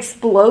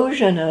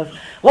explosion of,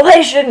 well,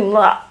 they shouldn't,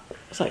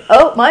 it's like,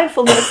 oh,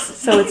 mindfulness.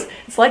 So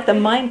it's like the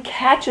mind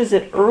catches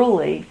it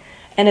early,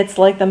 and it's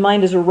like the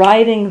mind is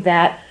riding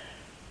that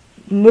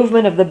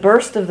movement of the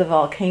burst of the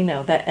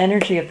volcano, that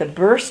energy of the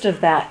burst of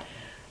that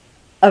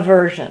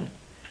aversion.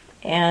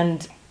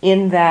 And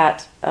in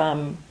that,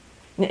 and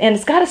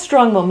it's got a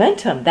strong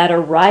momentum, that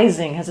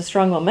arising has a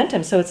strong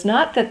momentum. So it's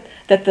not that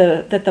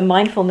the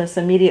mindfulness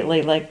immediately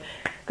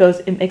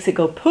it makes it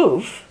go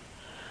poof,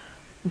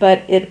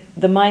 but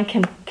the mind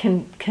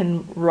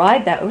can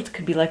ride that. It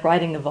could be like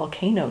riding a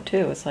volcano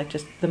too. It's like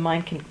just the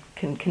mind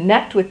can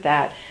connect with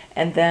that,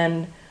 and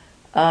then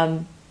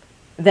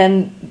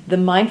the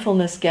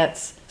mindfulness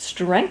gets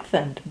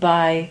strengthened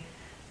by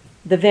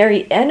the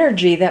very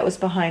energy that was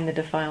behind the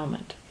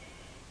defilement.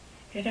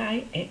 Could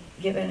I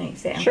give an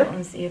example? Sure.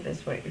 And see if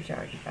it's what you're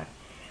talking about?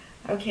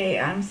 Okay,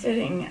 I'm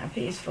sitting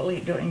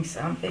peacefully doing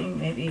something,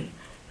 maybe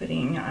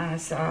putting on a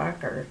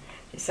sock or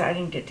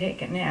deciding to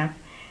take a nap,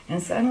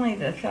 and suddenly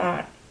the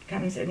thought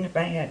comes into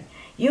my head,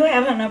 you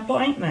have an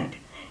appointment.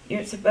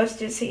 You're supposed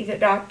to see the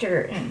doctor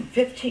in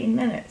 15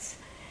 minutes,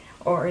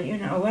 or,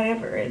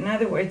 whatever. In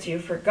other words,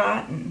 you've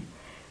forgotten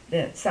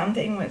that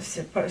something was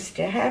supposed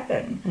to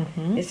happen.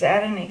 Mm-hmm. Is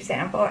that an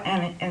example?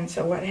 And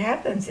so what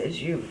happens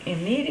is you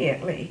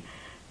immediately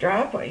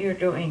drop what you're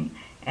doing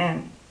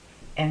and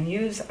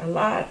use a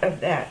lot of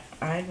that,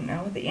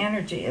 the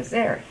energy is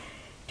there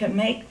to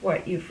make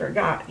what you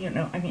forgot,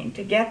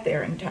 to get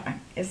there in time.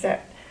 Is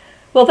that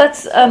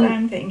that's what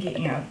I'm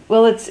thinking of?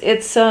 Well, it's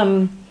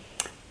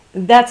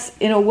that's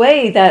in a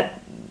way that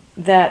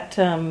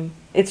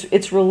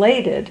it's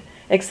related,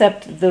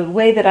 except the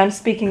way that I'm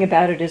speaking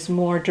about it is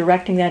more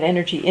directing that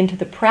energy into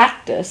the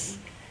practice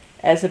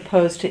as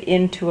opposed to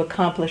into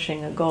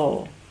accomplishing a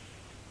goal.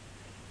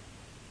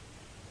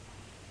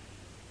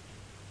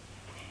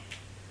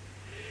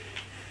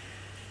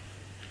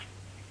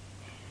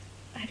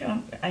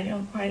 I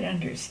don't quite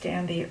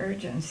understand the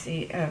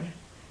urgency of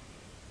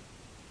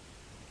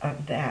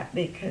that,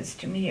 because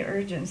to me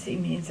urgency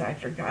means I've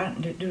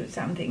forgotten to do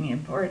something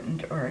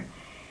important or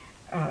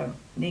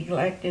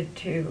neglected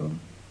to,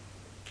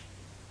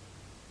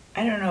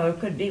 I don't know, it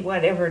could be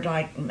whatever,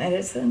 like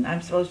medicine.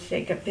 I'm supposed to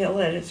take a pill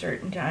at a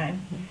certain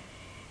time.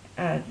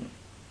 And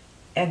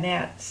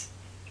that's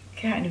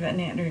kind of an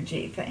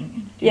energy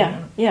thing.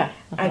 Yeah.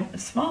 Uh-huh.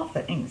 Small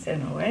things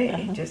in a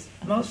way, just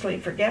mostly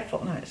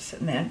forgetfulness,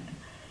 and then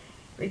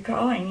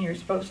recalling you're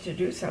supposed to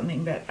do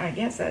something, but I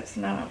guess that's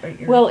not what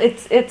you're... Well,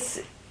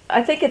 it's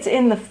I think it's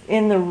in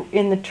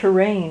the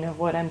terrain of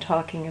what I'm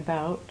talking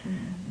about.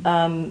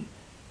 Mm-hmm.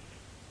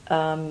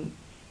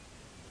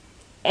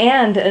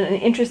 And an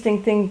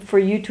interesting thing for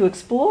you to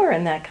explore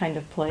in that kind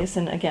of place,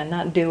 and again,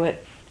 not do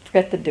it,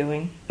 forget the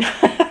doing,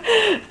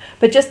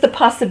 but just the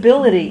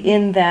possibility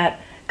in that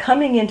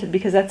coming into,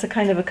 because that's a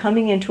kind of a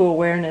coming into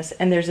awareness,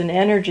 and there's an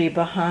energy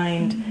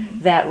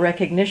behind that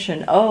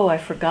recognition. Oh,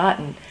 I've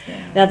forgotten.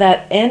 Yeah. Now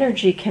that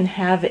energy can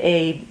have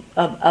a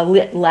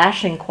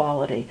lashing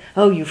quality.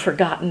 Oh, you've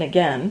forgotten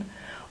again,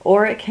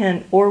 or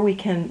we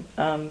can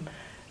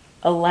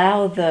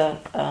allow the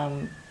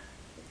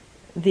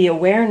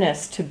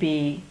awareness to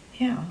be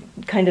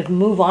kind of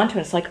move on to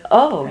it. It's like,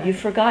 oh, right. You've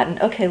forgotten.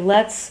 Okay,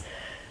 let's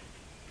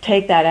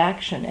take that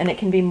action, and it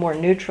can be more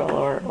neutral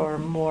or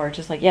more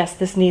just like, yes,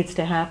 this needs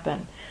to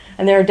happen.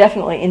 And there are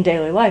definitely in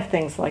daily life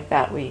things like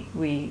that.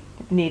 We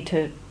need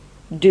to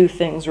do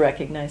things,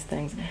 recognize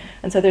things.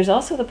 And so there's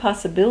also the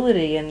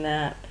possibility in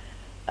that,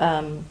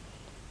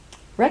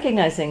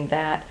 recognizing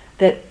that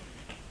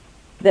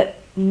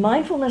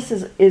mindfulness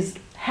is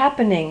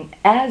happening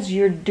as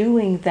you're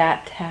doing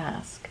that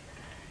task.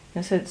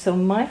 So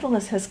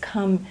mindfulness has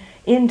come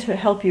in to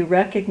help you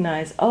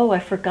recognize, oh,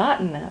 I've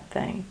forgotten that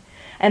thing.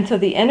 And so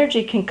the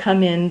energy can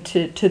come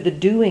into the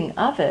doing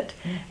of it,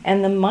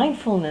 and the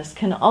mindfulness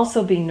can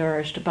also be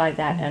nourished by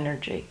that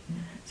energy.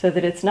 So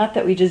that it's not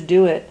that we just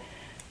do it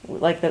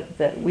like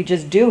that we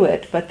just do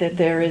it, but that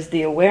there is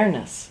the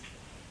awareness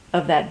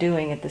of that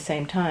doing at the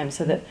same time.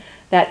 So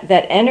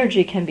that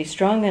energy can be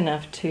strong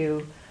enough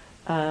to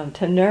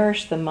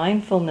nourish the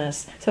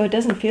mindfulness, so it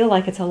doesn't feel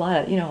like it's a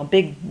lot of, a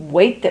big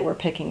weight that we're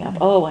picking up.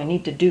 Oh, I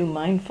need to do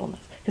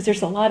mindfulness. Because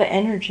there's a lot of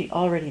energy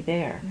already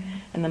there,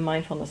 and the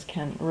mindfulness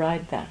can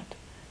ride that.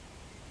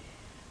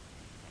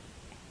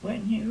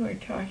 When you were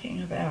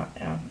talking about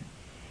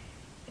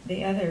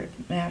the other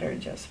matter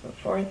just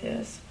before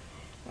this,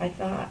 I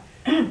thought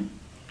I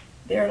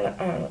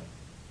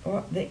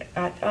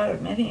thought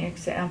of many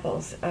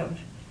examples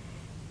of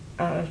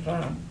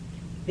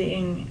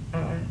being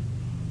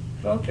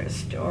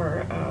focused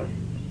or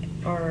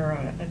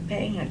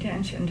paying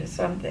attention to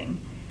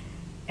something,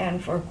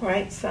 and for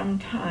quite some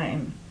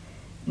time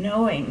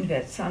knowing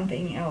that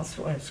something else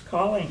was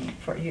calling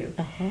for you.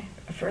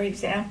 For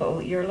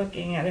example, you're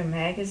looking at a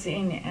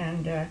magazine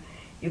and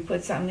you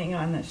put something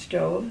on the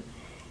stove,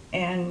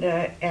 and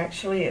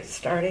actually it's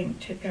starting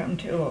to come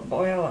to a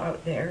boil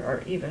out there,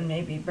 or even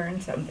maybe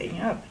burn something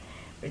up,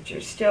 but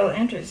you're still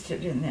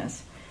interested in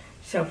this.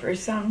 So for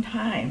some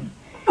time,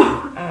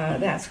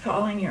 that's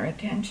calling your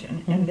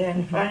attention, and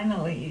then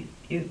finally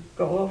you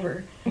go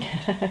over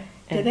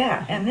to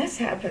that. And this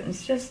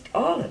happens just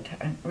all the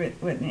time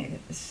with me,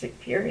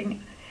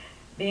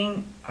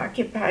 being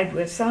occupied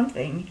with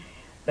something,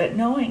 but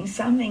knowing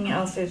something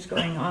else is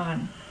going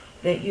on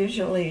that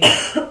usually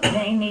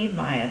may need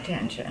my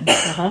attention.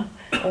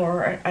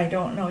 Or I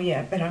don't know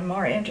yet, but I'm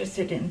more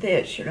interested in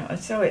this,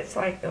 So it's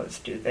like those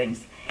two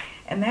things.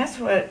 And that's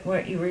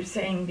what you were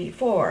saying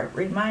before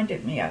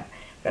reminded me of.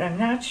 But I'm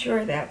not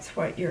sure that's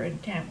what your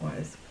intent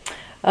was.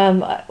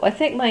 I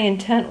think my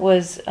intent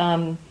was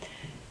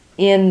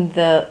in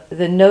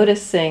the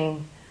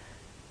noticing.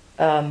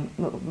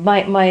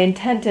 My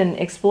intent in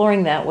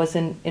exploring that was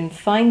in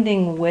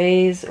finding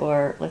ways,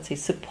 or let's see,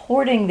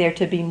 supporting there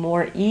to be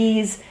more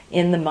ease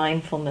in the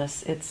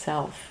mindfulness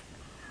itself.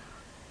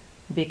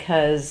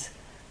 Because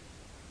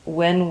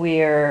when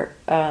we're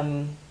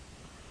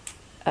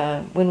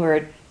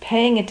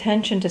paying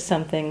attention to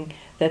something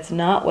that's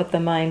not what the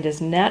mind is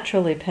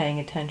naturally paying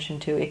attention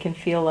to, it can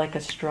feel like a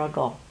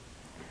struggle.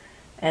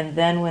 And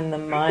then when the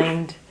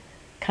mind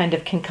kind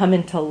of can come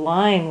into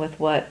line with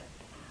what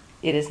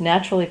it is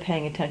naturally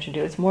paying attention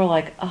to, it's more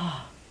like,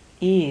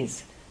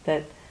 ease,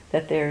 that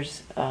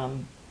there's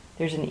an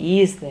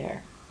ease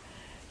there.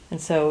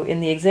 And so in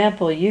the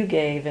example you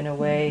gave, in a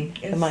way,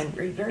 it's the mind...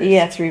 reversed.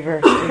 Yeah, it's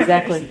reversed,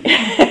 exactly. But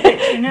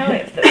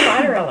if the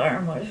fire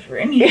alarm was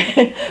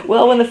ringing...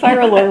 Well, when the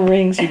fire alarm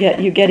rings, you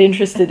get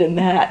interested in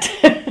that.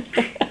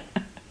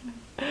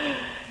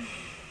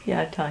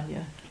 Yeah,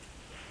 Tanya.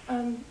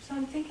 So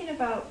I'm thinking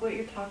about what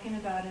you're talking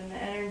about in the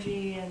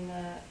energy and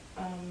the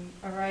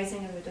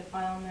arising of a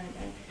defilement,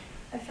 and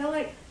I feel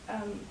like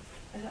I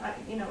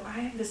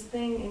have this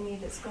thing in me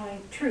that's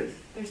going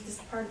truth. There's this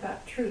part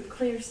about truth,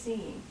 clear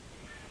seeing,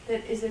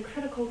 that is a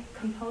critical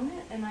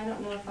component, and I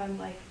don't know if I'm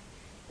like,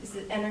 is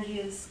that energy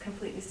is a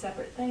completely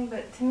separate thing,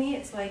 but to me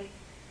it's like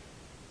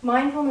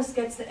mindfulness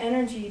gets the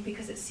energy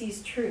because it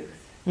sees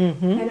truth,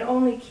 and it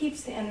only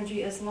keeps the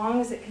energy as long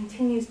as it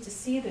continues to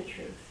see the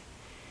truth.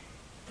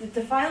 The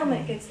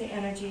defilement gets the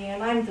energy,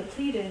 and I'm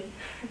depleted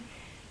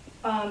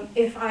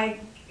if I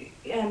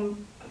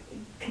am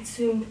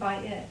consumed by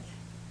it.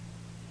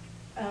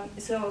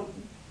 So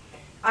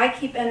I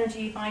keep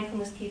energy,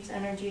 mindfulness keeps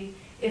energy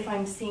if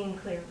I'm seeing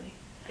clearly.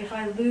 If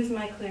I lose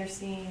my clear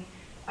seeing,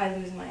 I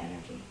lose my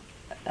energy.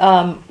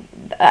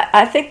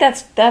 I think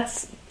that's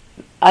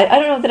I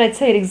don't know that I'd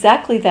say it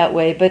exactly that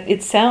way, but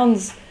it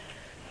sounds,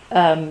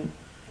 I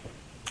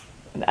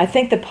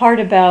think the part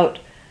about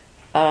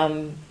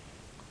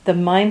the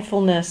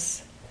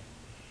mindfulness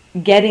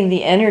getting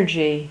the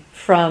energy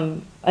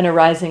from an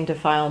arising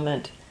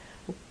defilement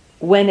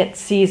when it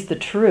sees the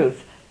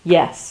truth,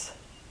 yes.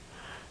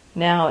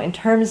 Now, in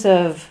terms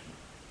of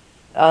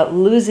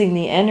losing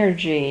the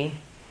energy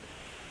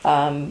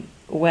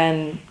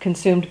when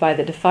consumed by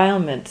the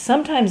defilement,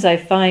 sometimes I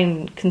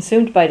find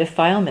consumed by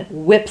defilement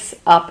whips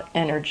up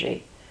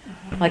energy.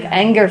 Like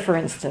anger, for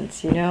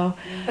instance,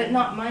 But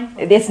not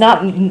mindfulness. It's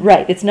not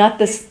right. It's not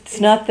the.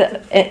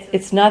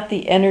 It's not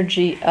the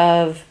energy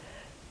of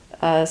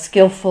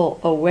skillful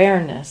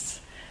awareness.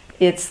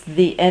 It's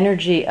the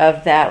energy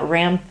of that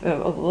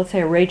let's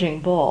say a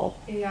raging bull.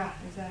 Yeah,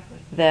 exactly.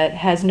 That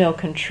has no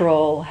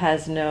control,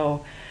 has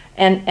no,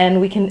 And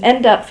we can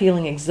end up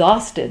feeling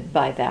exhausted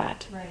by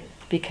that Right.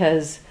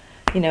 because,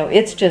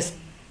 it's just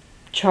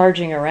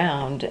charging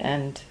around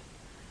and,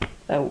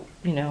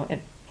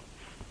 it,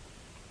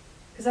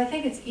 Because I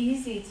think it's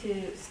easy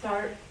to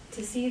start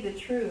to see the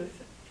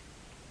truth,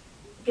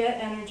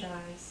 get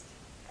energized,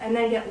 and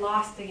then get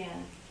lost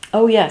again.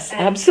 oh yes,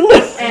 And-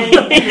 absolutely.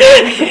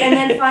 And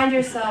then find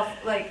yourself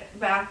like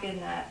back in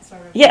that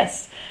sort of.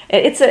 Yes,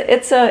 it's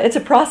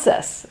a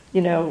process.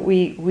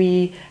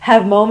 We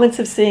have moments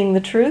of seeing the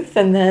truth,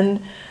 and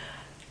then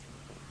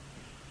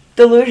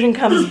delusion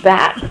comes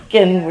back,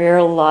 and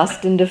we're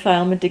lost in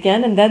defilement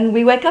again, and then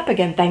we wake up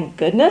again. Thank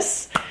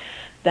goodness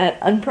that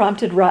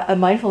unprompted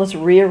mindfulness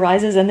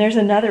re-arises, and there's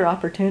another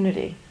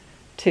opportunity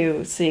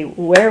to see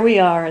where we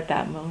are at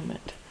that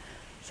moment.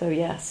 So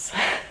yes,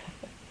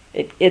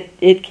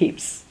 it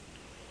keeps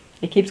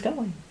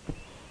going.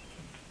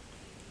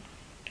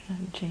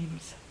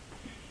 James.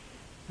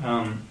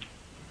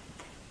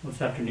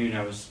 This afternoon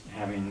I was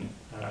having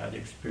the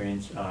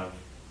experience of,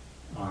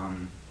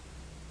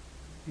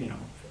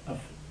 of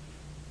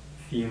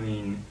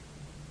feeling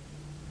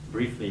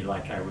briefly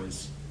like I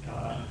was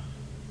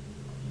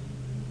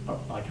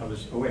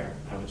aware.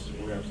 I was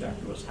aware of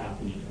exactly what was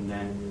happening, and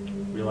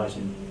then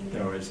realizing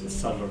there was a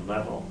subtler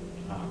level.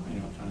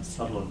 On a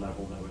subtler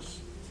level there was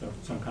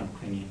some kind of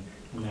clinging,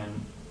 and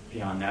then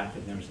beyond that,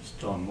 there was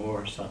still a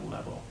more subtle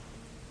level.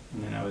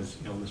 And then I was,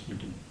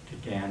 listening to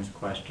Dan's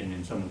question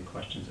and some of the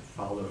questions that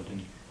followed,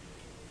 and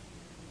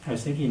I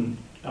was thinking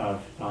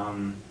of,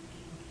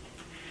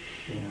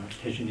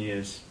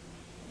 Tejaniya's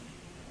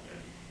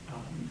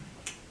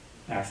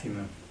axiom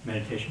of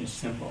meditation is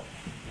simple.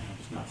 If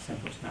it's not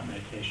simple, it's not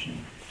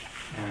meditation.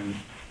 And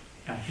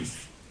I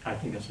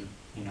think that's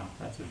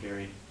a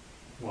very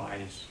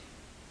wise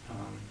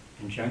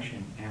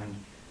injunction. And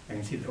I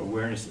can see that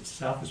awareness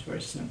itself is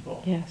very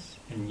simple. Yes.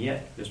 And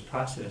yet this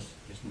process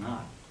is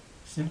not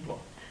simple.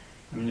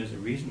 I mean, there's a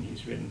reason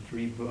he's written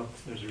 3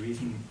 books. There's a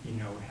reason,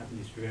 we're having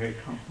these very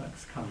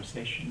complex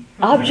conversations.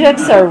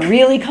 Objects are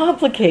really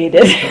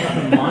complicated.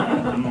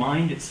 The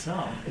mind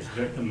itself,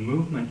 the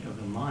movement of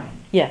the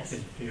mind Yes.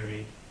 is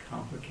very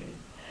complicated.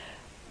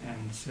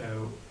 And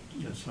so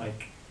it's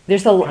like...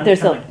 There's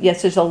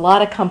a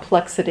lot of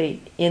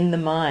complexity in the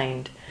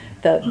mind.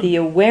 The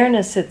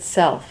awareness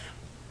itself,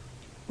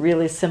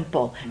 really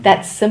simple. Mm-hmm.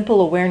 That simple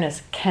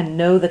awareness can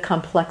know the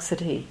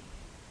complexity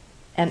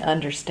and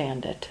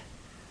understand it.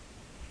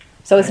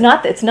 So it's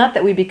not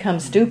that we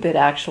become stupid.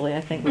 Actually, I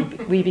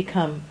think we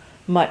become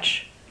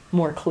much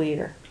more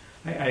clear.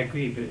 I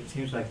agree, but it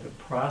seems like the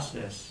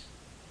process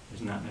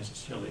is not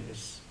necessarily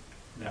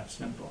that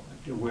simple.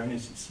 Like the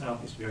awareness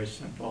itself is very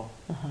simple,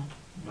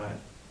 but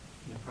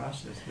the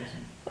process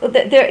isn't. Well,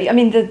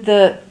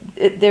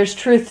 there's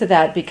truth to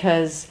that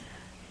because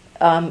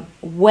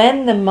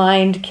when the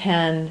mind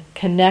can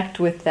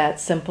connect with that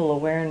simple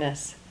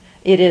awareness,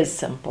 it is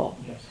simple.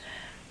 Yes.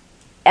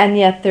 And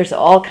yet there's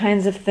all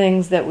kinds of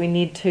things that we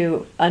need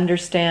to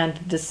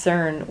understand,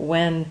 discern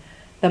when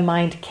the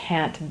mind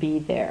can't be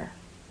there.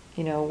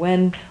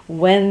 When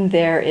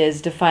there is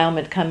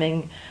defilement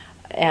coming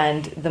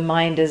and the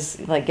mind is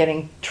like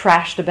getting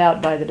trashed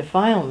about by the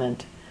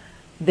defilement,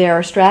 there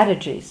are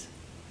strategies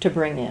to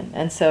bring in.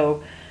 And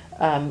so,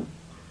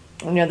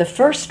 the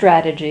first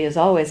strategy is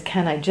always,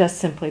 can I just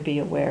simply be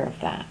aware of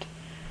that?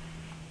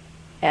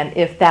 And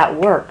if that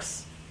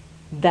works,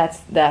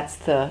 that's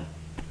the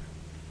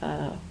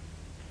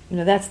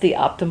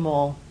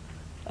optimal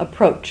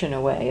approach in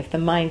a way. If the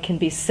mind can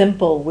be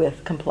simple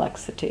with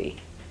complexity,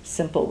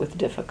 simple with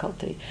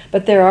difficulty,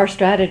 but there are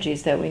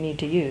strategies that we need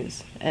to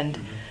use, and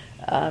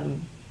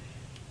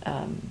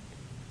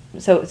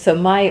so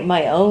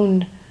my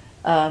own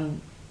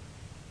kind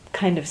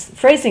of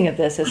phrasing of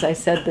this, as I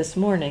said this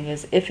morning,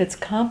 is if it's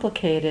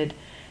complicated,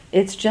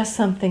 it's just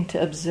something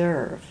to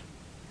observe.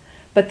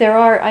 But there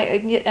are, I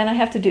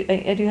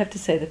do have to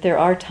say that there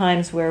are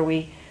times where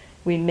we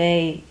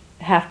may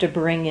have to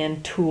bring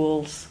in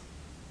tools,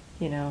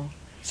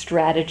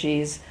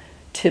 strategies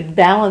to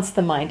balance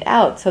the mind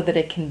out so that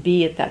it can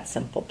be at that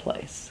simple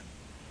place.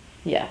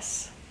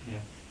 Yes.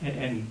 Yeah,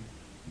 and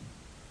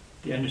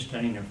the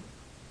understanding of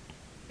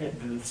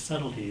the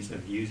subtleties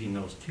of using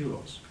those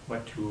tools,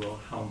 what tool,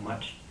 how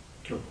much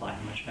to apply,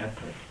 how much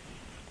effort.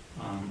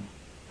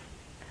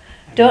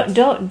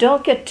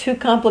 Don't get too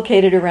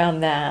complicated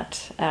around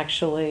that.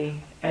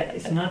 Actually,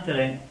 it's not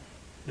that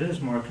this is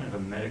more kind of a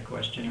meta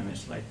question. I mean,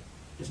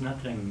 it's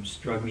not that I'm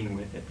struggling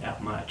with it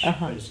that much,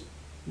 but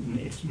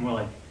it's more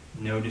like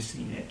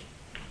noticing it,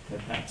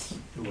 that's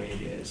the way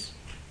it is,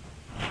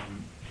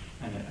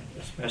 and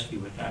especially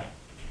with that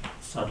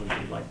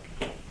subtlety, like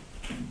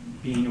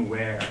being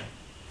aware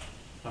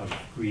of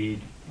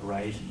greed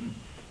arising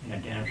and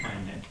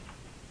identifying it,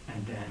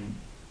 and then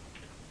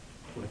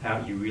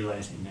without you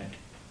realizing it,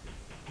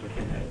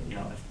 within a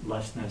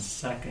less than a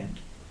second,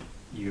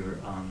 you're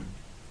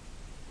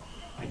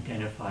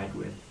identified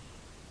with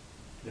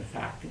the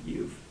fact that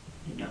you've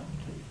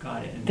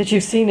got it. And that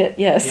you've seen it,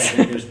 yes.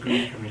 Yeah, there's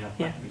greed coming up.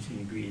 Yeah. We've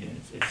seen greed, and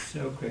it's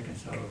so quick and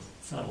so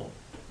subtle.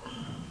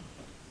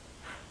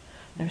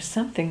 There's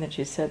something that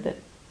you said that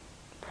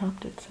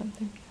prompted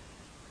something.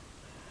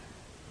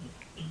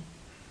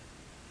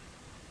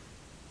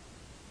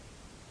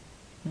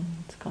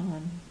 It's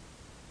gone.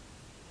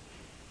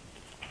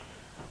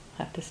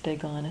 Have to stay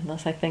gone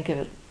unless I think of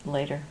it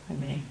later. I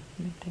may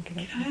think of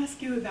it. Can I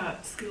ask you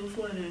about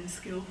skillful and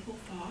unskillful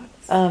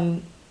thoughts?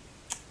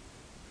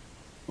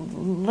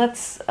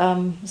 Let's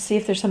see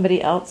if there's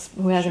somebody else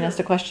who hasn't asked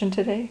a question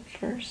today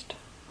first.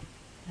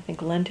 I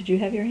think, Len, did you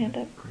have your hand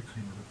up?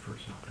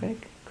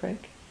 Craig.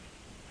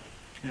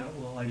 Yeah,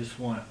 well,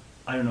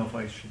 I don't know if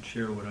I should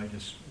share what I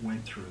just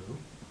went through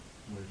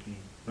with you,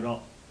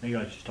 but maybe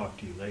I'll just talk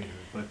to you later.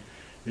 But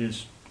it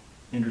is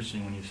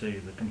interesting when you say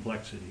the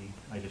complexity.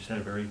 I just had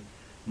a very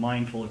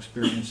mindful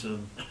experience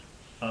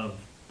of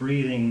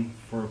breathing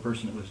for a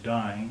person that was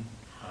dying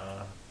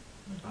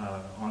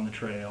on the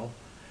trail,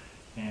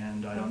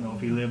 and I don't know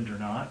if he lived or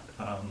not,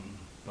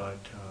 but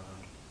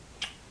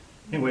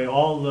anyway,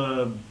 all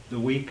the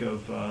week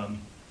of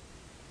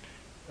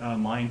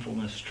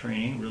mindfulness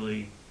training,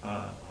 really,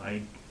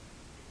 I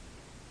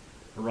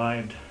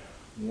arrived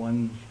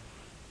 1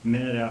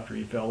 minute after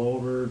he fell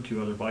over,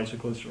 2 other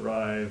bicyclists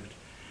arrived,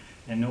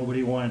 and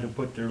nobody wanted to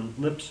put their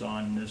lips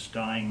on this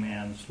dying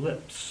man's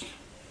lips.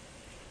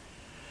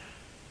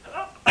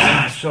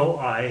 So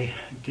I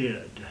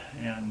did,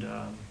 and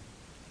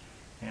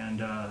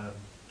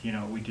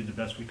we did the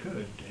best we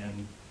could,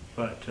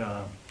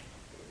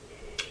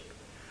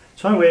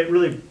 so anyway, it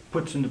really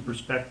puts into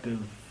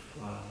perspective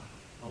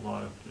a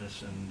lot of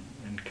this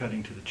and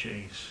cutting to the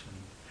chase.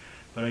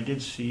 But I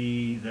did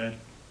see that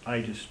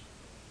I just,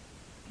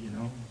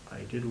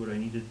 I did what I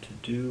needed to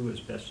do as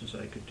best as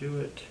I could do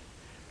it,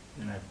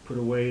 and I put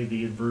away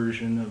the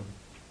aversion of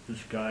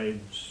this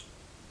guy's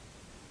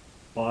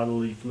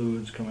bodily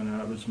fluids coming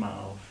out of his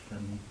mouth,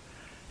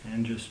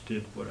 and just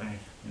did what I,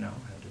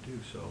 had to do.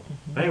 So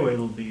anyway,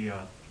 it'll be.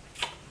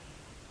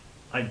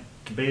 I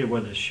debated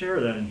whether to share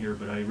that in here,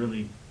 but I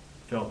really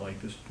felt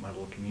like this is my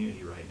little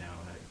community right now,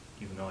 and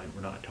even though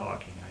we're not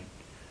talking,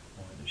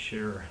 I wanted to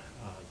share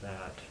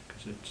that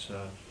because it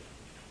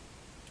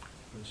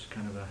was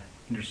kind of an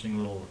interesting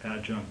little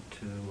adjunct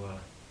to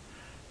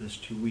this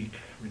 2-week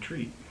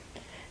retreat.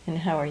 And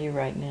how are you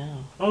right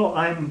now? Oh,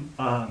 I'm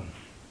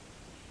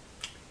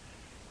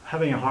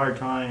having a hard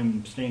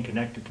time staying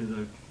connected to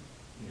the,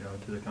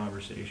 to the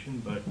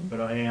conversation, but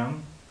I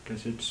am,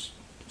 because it's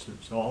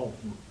all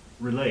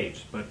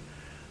relates. But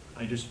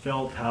I just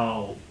felt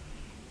how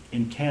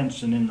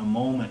intense and in the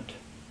moment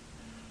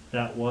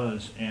that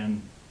was,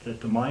 and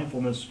that the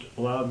mindfulness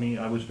allowed me.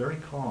 I was very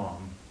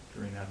calm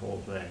during that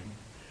whole thing,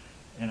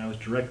 and I was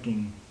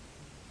directing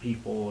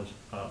people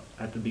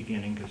at the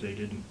beginning because they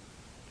didn't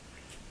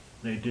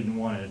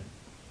want to.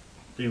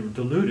 They were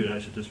deluded. I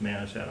said, "This man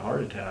has had a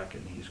heart attack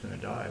and he's going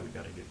to die. We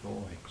got to get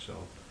going."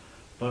 So,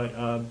 but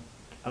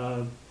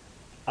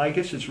I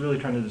guess it's really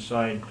trying to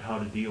decide how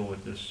to deal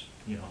with this.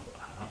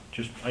 I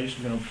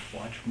just going to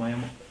watch my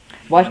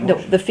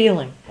emotions. The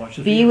feeling. Watch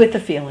the Be feeling. with the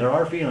feeling. There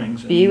are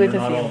feelings. Be with the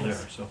they're not all feelings.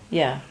 there. So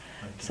Yeah.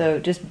 So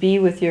just be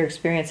with your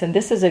experience, and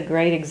this is a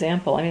great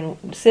example. I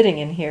mean, sitting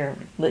in here,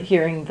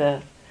 hearing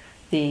the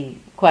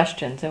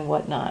questions and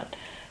whatnot.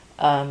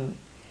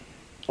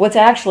 What's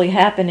actually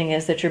happening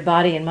is that your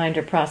body and mind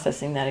are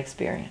processing that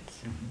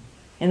experience,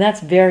 and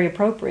that's very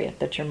appropriate.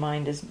 That your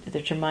mind is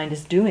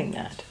doing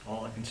that. That's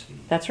all I can see.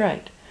 That's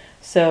right.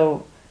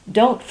 So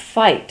don't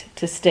fight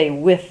to stay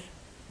with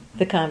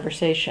the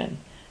conversation.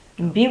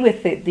 Be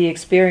with the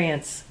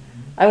experience.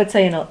 I would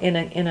say in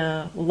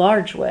a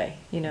large way,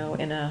 in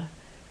a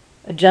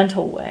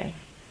gentle way,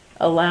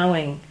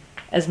 allowing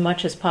as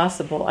much as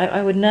possible.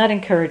 I would not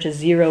encourage a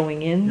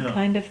zeroing in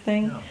kind of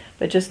thing,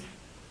 but just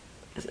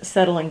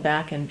settling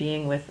back and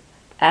being with,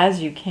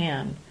 as you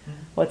can,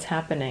 what's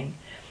happening.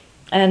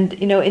 And,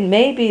 it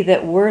may be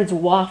that words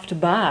waft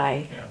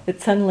by,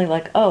 that suddenly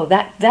like, oh,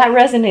 that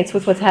resonates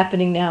with what's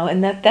happening now,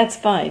 and that's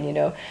fine,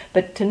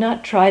 But to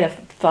not try to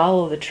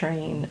follow the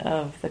train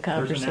of the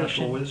conversation. There's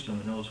a natural wisdom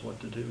that knows what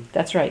to do.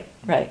 That's right.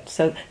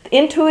 So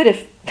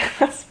intuitive.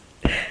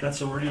 That's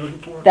the word you're looking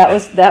for? That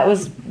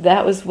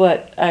was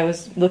what I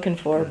was looking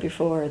for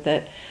before.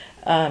 That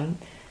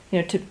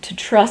to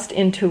trust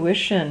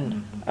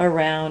intuition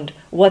around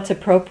what's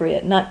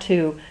appropriate, not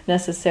to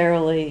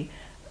necessarily.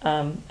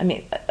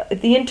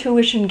 The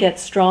intuition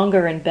gets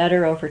stronger and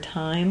better over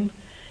time,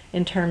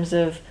 in terms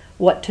of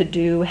what to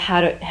do,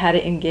 how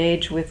to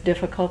engage with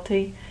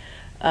difficulty.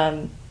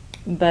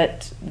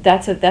 But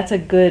that's a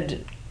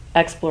good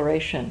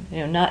exploration.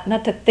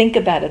 Not to think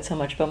about it so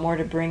much, but more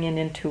to bring in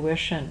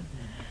intuition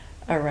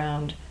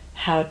around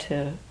how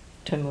to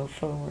move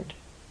forward.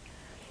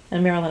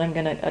 And Marilyn, I'm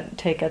going to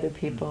take other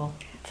people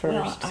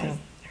first. Well,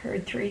 I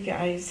heard 3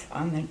 guys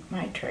on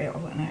my trail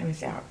when I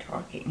was out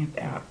talking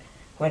about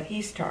what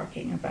he's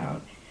talking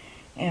about,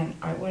 and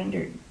I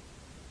wondered,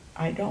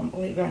 I don't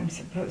believe I'm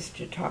supposed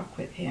to talk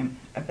with him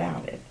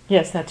about it.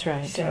 Yes, that's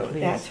right. So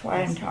Please. that's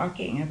why I'm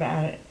talking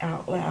about it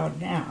out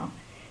loud now,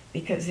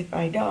 because if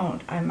I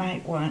don't, I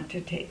might want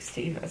to take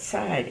Steve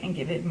aside and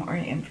give him more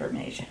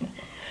information,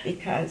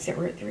 because there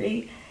were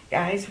 3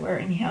 guys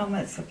wearing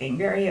helmets, looking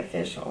very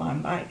official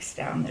on bikes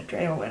down the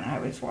trail when I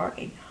was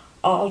walking,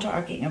 all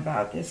talking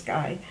about this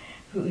guy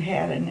who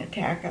had an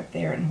attack up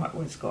there and what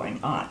was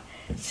going on.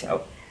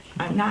 So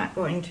I'm not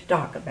going to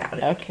talk about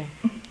it. Okay.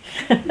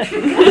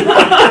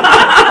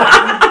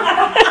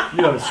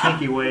 You have a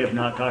sneaky way of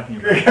not talking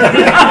about it.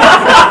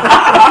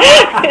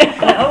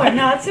 No, we're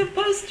not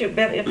supposed to,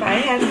 but if I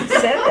hadn't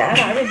said that,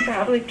 I would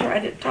probably try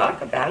to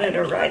talk about it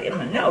or write him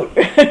a note,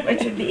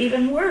 which would be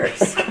even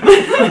worse.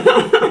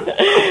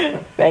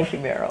 Thank you,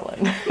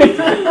 Marilyn.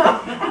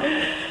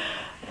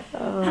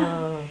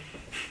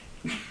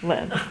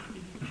 Lynn.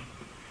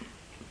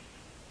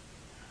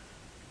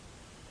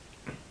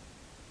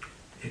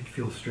 It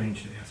feels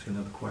strange to ask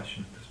another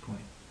question at this point.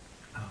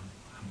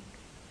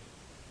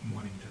 I'm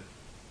wanting to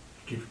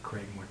give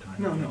Craig more time.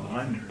 No,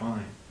 I'm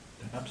fine.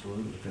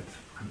 Absolutely.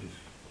 I'm just.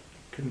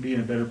 Couldn't be in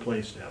a better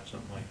place to have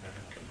something like that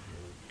happen.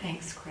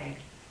 Thanks, Craig.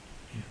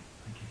 Yeah,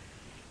 thank you.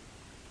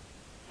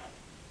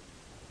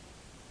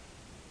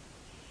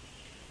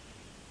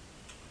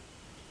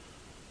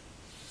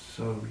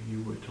 So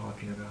you were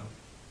talking about,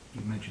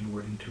 you mentioned the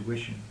word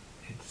intuition.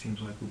 It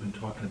seems like we've been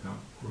talking about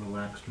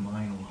relaxed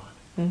mind a lot.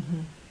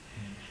 Mm-hmm.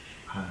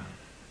 And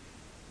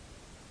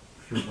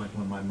feels like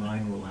when my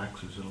mind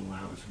relaxes, it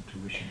allows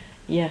intuition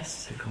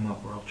Yes. to come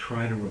up, or I'll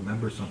try to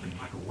remember something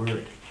like a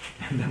word,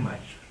 and then my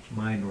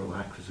mind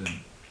relaxes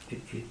and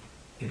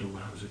it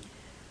allows it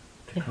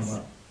to Yes. come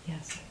up.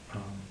 Yes.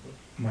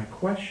 My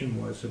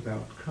question was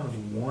about kind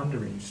of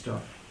wandering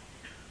stuff.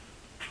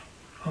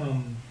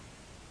 Well,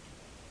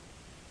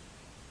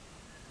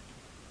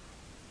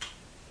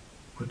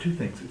 two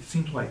things. It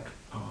seems like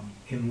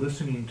in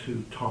listening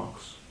to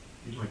talks,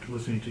 like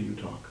listening to you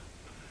talk,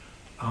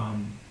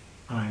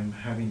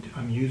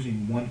 I'm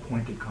using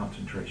one-pointed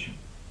concentration,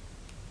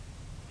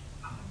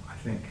 I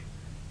think.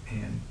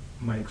 And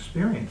my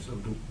experience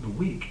of the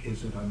week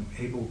is that I'm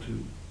able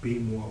to be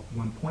more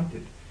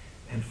one-pointed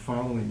and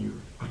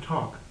following a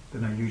talk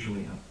than I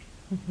usually am.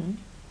 Mm-hmm.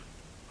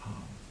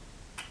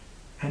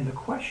 And the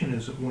question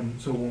is, when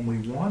we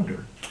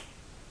wander,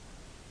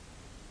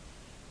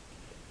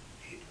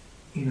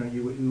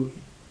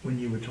 when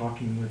you were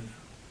talking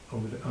a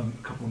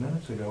couple of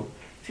minutes ago,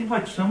 it seems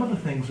like some of the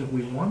things that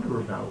we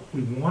wander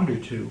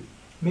to,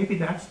 maybe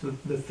that's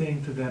the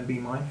thing to then be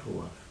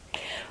mindful of.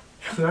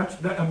 So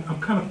I'm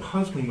kind of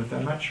puzzling with that.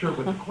 I'm not sure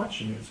what the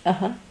question is.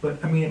 Uh-huh.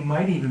 But, it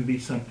might even be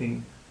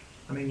something,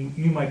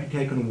 you might be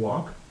taking a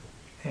walk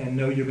and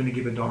know you're going to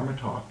give a Dharma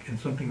talk, and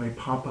something may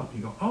pop up.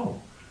 You go,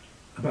 oh,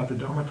 about the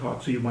Dharma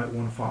talk, so you might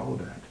want to follow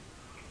that.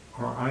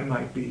 Or I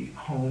might be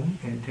home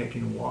and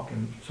taking a walk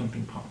and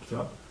something pops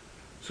up.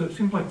 So it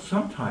seems like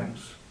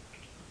sometimes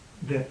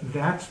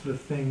that's the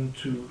thing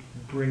to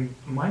bring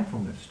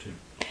mindfulness to.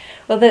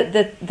 Well,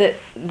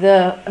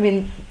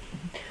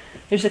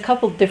 there's a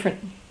couple different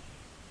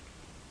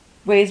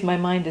ways my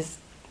mind is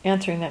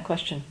answering that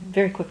question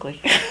very quickly.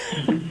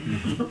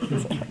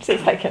 see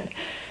if I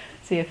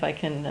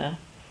can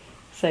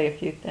say a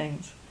few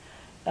things.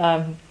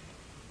 It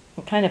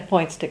kind of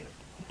points to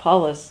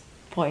Paula's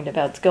point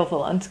about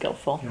skillful,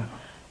 unskillful.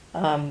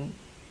 Yeah.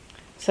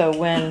 So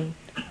when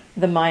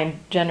the mind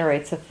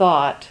generates a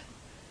thought,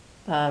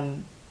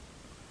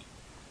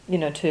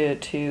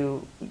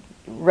 to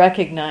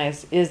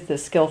recognize, is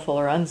this skillful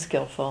or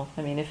unskillful?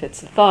 If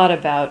it's a thought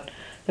about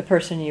the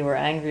person you were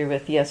angry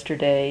with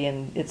yesterday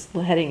and it's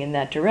heading in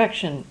that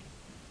direction,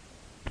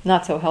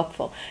 not so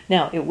helpful.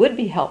 Now, it would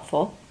be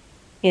helpful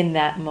in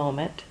that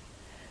moment,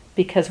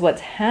 because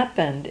what's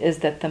happened is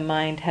that the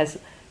mind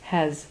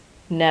has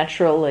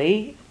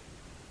naturally,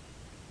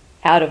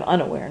 out of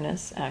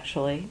unawareness,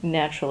 actually,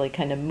 naturally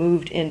kind of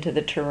moved into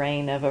the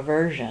terrain of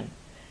aversion,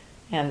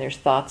 and there's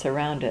thoughts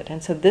around it.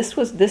 And so this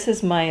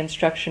is my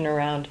instruction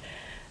around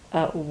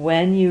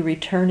when you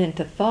return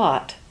into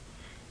thought,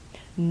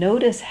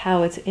 notice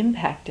how it's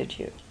impacted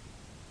you.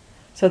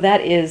 So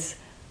that is,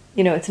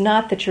 it's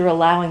not that you're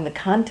allowing the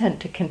content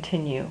to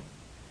continue,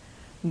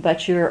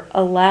 but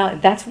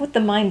that's what the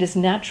mind is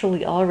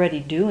naturally already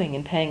doing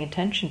and paying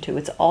attention to.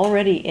 It's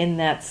already in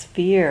that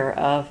sphere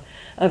of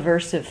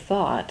aversive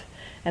thought.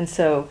 And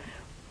so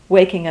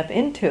waking up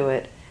into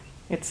it,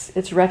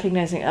 it's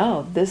recognizing,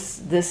 oh,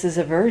 this is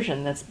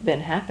aversion that's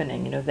been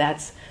happening.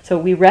 So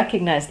we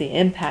recognize the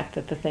impact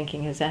that the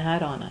thinking has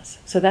had on us.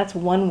 So that's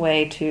one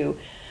way to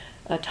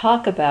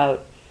talk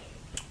about,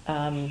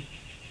 so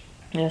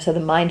the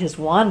mind has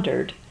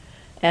wandered,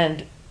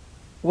 and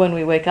when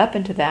we wake up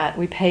into that,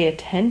 we pay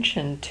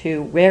attention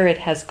to where it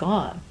has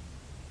gone,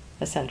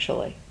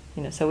 essentially.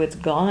 So it's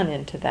gone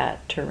into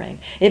that terrain.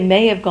 It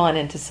may have gone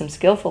into some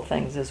skillful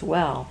things as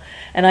well.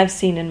 And I've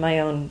seen in my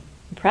own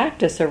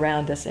practice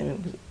around this,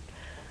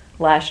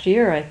 last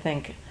year, I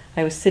think,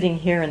 I was sitting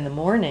here in the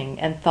morning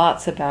and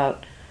thoughts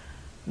about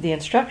the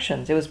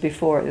instructions. It was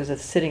a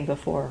sitting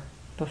before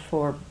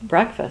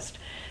breakfast,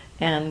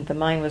 and the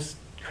mind was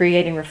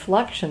creating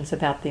reflections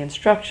about the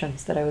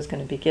instructions that I was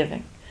going to be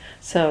giving.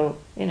 So,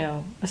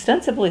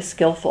 ostensibly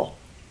skillful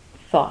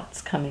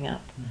thoughts coming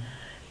up.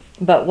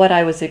 Mm-hmm. But what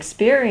I was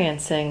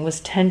experiencing was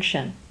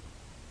tension.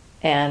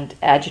 and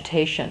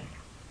agitation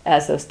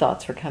as those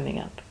thoughts were coming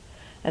up.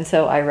 And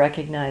so I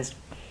recognized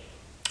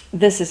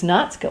this is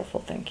not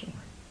skillful thinking.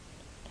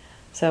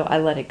 So I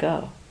let it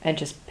go and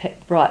just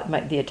brought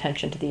the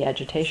attention to the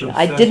agitation. So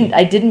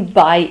I didn't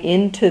buy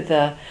into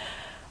the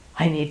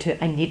I need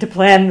to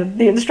plan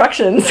the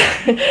instructions.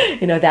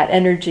 That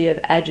energy of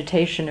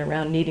agitation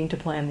around needing to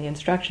plan the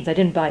instructions. I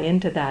didn't buy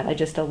into that. I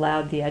just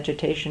allowed the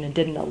agitation and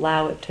didn't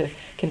allow it to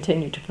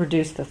continue to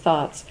produce the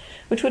thoughts,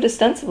 which would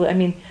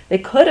ostensibly, they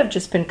could have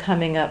just been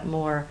coming up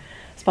more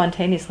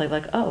spontaneously,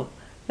 like, oh,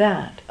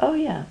 that, oh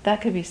yeah, that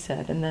could be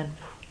said, and then,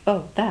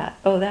 oh,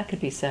 that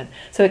could be said.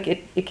 So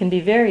it can be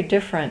very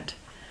different.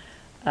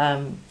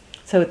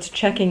 So it's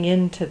checking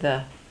into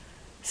the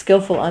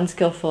skillful,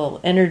 unskillful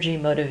energy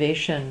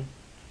motivation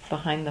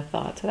behind the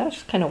thought. So that's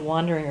just kind of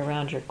wandering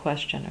around your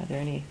question. Are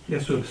there any? Yeah,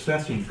 so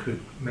obsessing could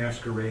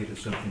masquerade as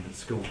something that's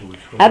skillful.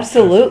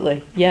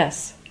 Absolutely,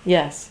 yes.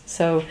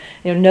 So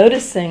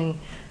noticing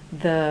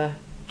the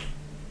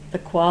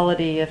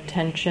quality of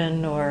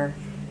tension or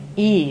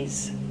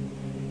ease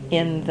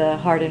in the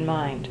heart and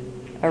mind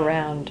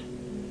around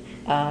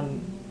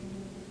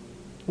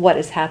what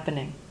is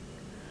happening.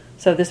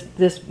 So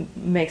this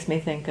makes me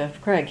think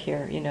of Craig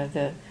here.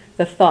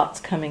 The thoughts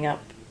coming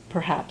up,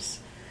 perhaps.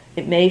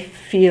 It may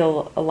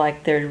feel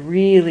like they're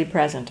really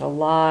present a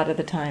lot of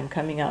the time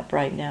coming up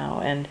right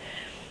now. And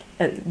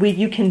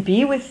you can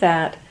be with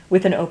that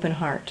with an open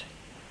heart.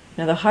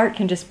 Now the heart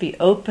can just be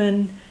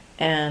open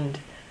and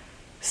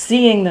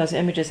seeing those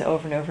images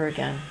over and over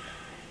again.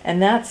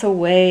 And that's a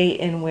way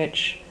in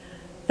which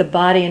the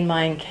body and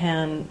mind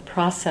can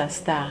process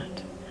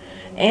that.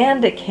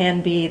 And it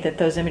can be that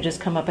those images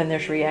come up and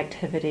there's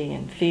reactivity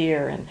and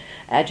fear and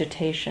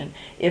agitation.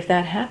 If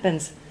that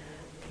happens,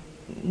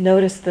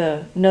 notice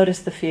the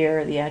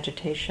fear, the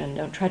agitation.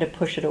 Don't try to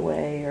push it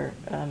away. Or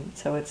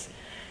so it's,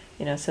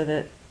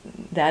 so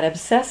that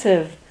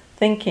obsessive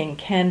thinking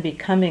can be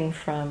coming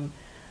from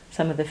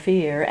some of the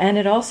fear, and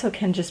it also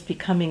can just be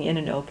coming in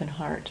an open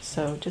heart.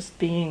 So just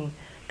being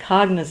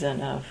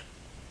cognizant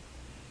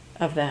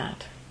of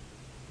that.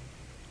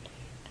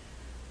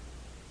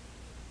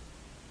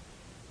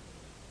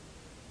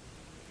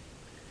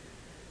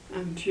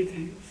 Two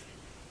things.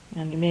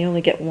 And you may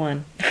only get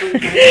one.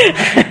 Okay.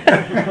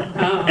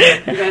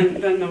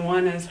 Then the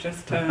one is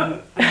just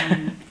to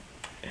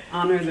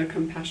honor the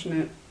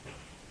compassionate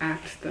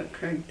act that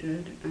Craig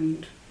did,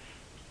 and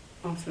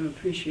also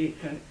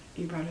appreciate that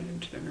you brought it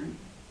into the room.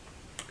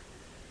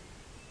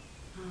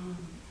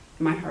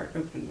 My heart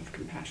opened with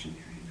compassion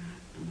hearing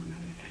that, among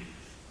other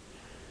things.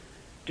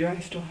 Do I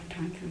still have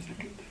time for a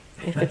second?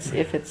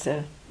 If it's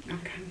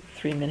Okay.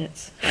 3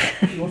 minutes.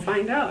 We'll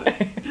find out.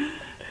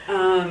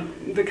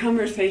 The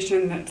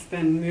conversation that's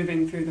been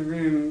moving through the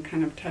room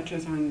kind of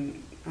touches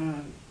on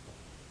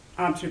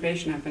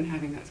observation I've been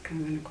having that's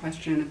kind of in a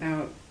question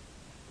about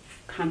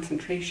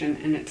concentration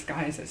and its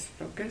guise as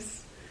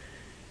focus.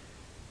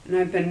 And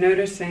I've been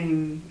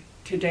noticing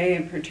today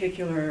in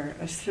particular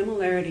a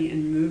similarity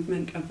in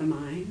movement of the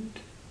mind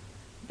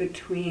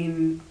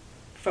between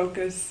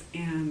focus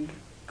and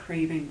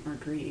craving or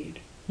greed.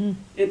 Mm.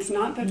 It's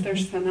not that they're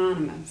Mm-hmm.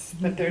 synonymous,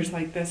 but there's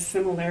like this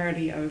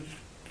similarity of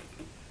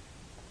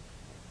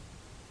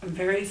a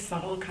very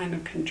subtle kind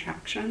of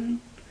contraction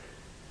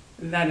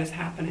that is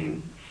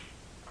happening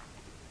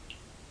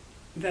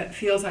that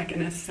feels like,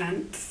 in a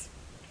sense,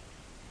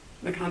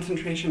 the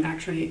concentration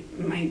actually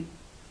might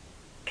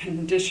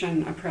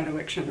condition a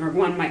predilection, or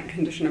one might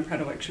condition a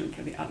predilection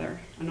for the other.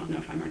 I don't know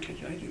if I'm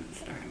articulating this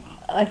very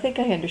well. I think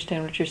I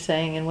understand what you're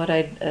saying, and what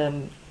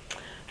I'd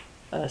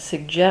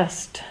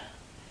suggest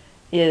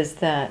is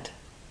that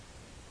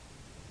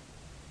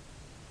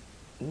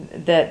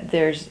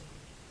there's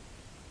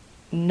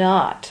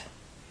not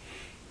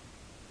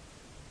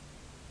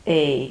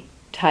a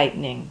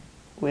tightening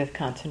with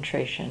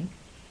concentration,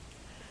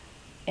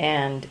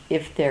 and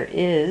if there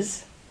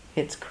is,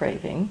 it's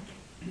craving.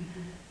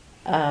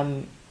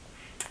 Mm-hmm.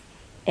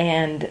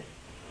 And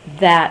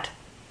that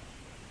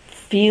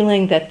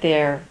feeling that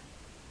they're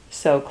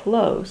so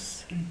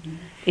close Mm-hmm.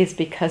 is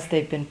because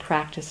they've been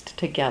practiced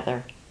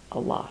together a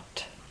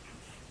lot.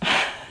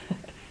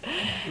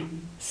 Mm-hmm.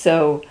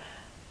 So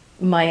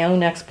my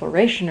own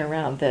exploration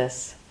around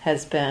this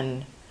has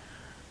been,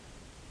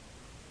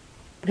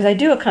 because I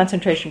do a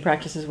concentration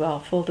practice as well,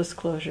 full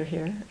disclosure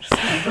here. This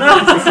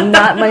is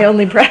not my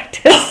only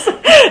practice.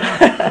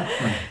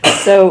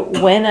 So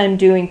when I'm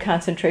doing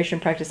concentration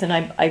practice, and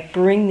I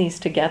bring these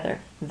together,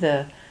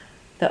 the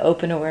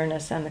open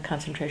awareness and the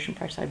concentration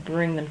practice, I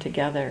bring them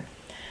together.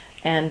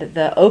 And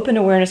the open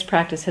awareness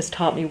practice has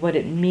taught me what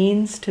it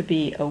means to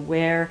be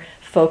aware,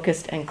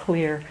 focused, and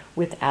clear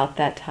without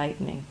that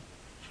tightening.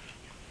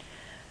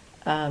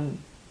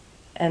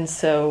 And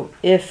so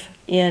if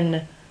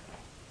in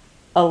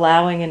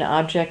allowing an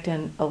object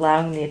and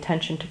allowing the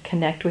attention to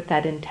connect with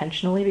that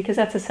intentionally, because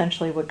that's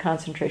essentially what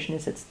concentration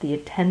is, it's the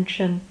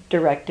attention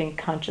directing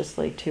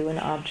consciously to an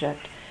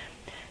object.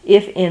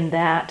 If in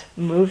that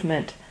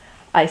movement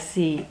I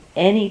see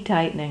any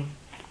tightening,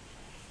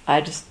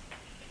 I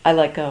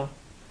let go.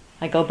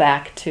 I go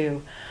back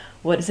to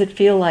What does it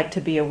feel like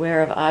to be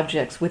aware of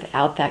objects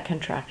without that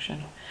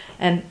contraction?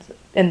 And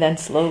then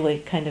slowly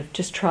kind of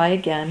just try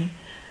again.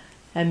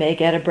 I may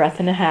get a breath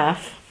and a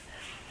half,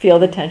 feel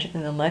the tension,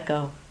 and then let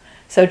go.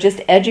 So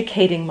just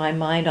educating my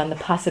mind on the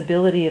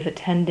possibility of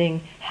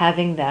attending,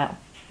 having that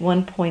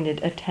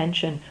one-pointed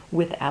attention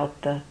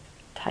without the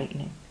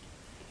tightening.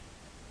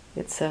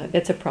 It's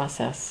a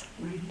process.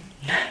 Right.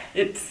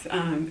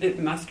 It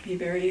must be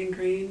very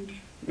ingrained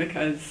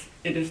because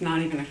it is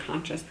not even a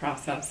conscious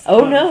process.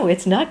 Oh no,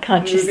 it's not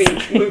conscious.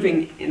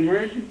 Moving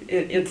inward.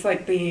 It's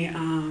like the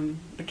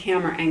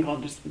camera angle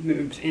just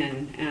moves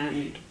in,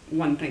 and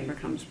one thing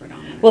becomes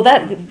predominant. Well,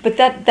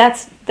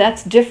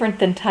 that's different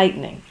than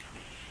tightening.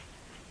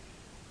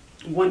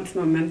 Once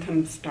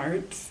momentum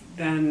starts,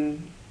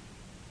 then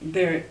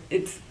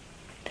it's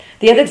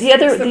we're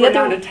not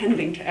not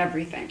attending to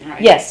everything,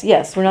 right?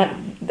 Yes, we're not.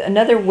 Yeah.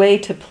 Another way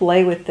to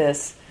play with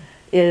this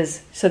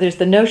is, so there's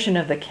the notion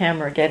of the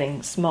camera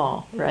getting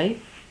small, right?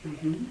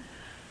 Mm-hmm.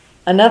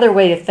 Another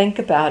way to think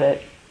about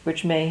it,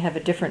 which may have a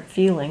different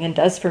feeling, and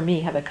does for me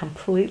have a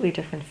completely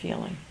different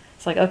feeling.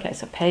 It's like, okay,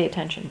 so pay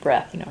attention,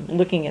 breath. I'm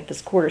looking at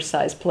this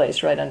quarter-sized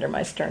place right under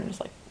my sternum. It's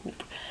like,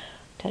 whoop,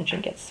 tension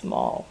gets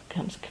small,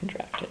 becomes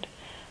contracted,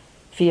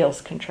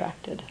 feels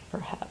contracted,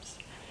 perhaps.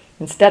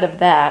 Instead of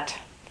that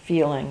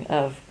feeling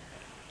of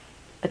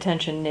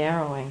attention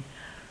narrowing,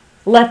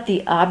 let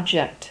the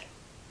object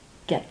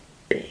get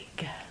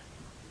big.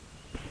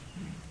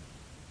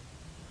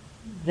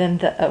 Then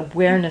the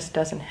awareness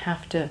doesn't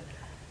have to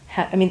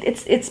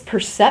it's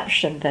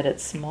perception that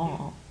it's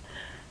small.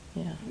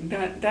 Yeah.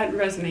 That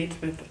resonates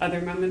with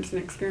other moments in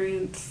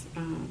experience.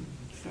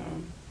 So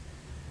I'm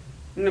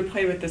going to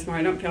play with this more.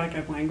 I don't feel like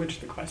I've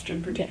languaged the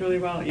question particularly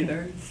well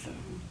either. So.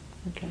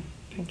 Okay,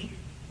 thank you.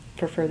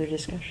 For further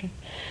discussion.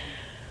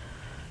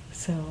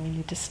 So we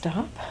need to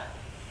stop.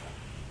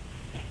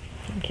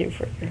 Thank you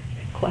for your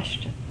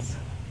questions.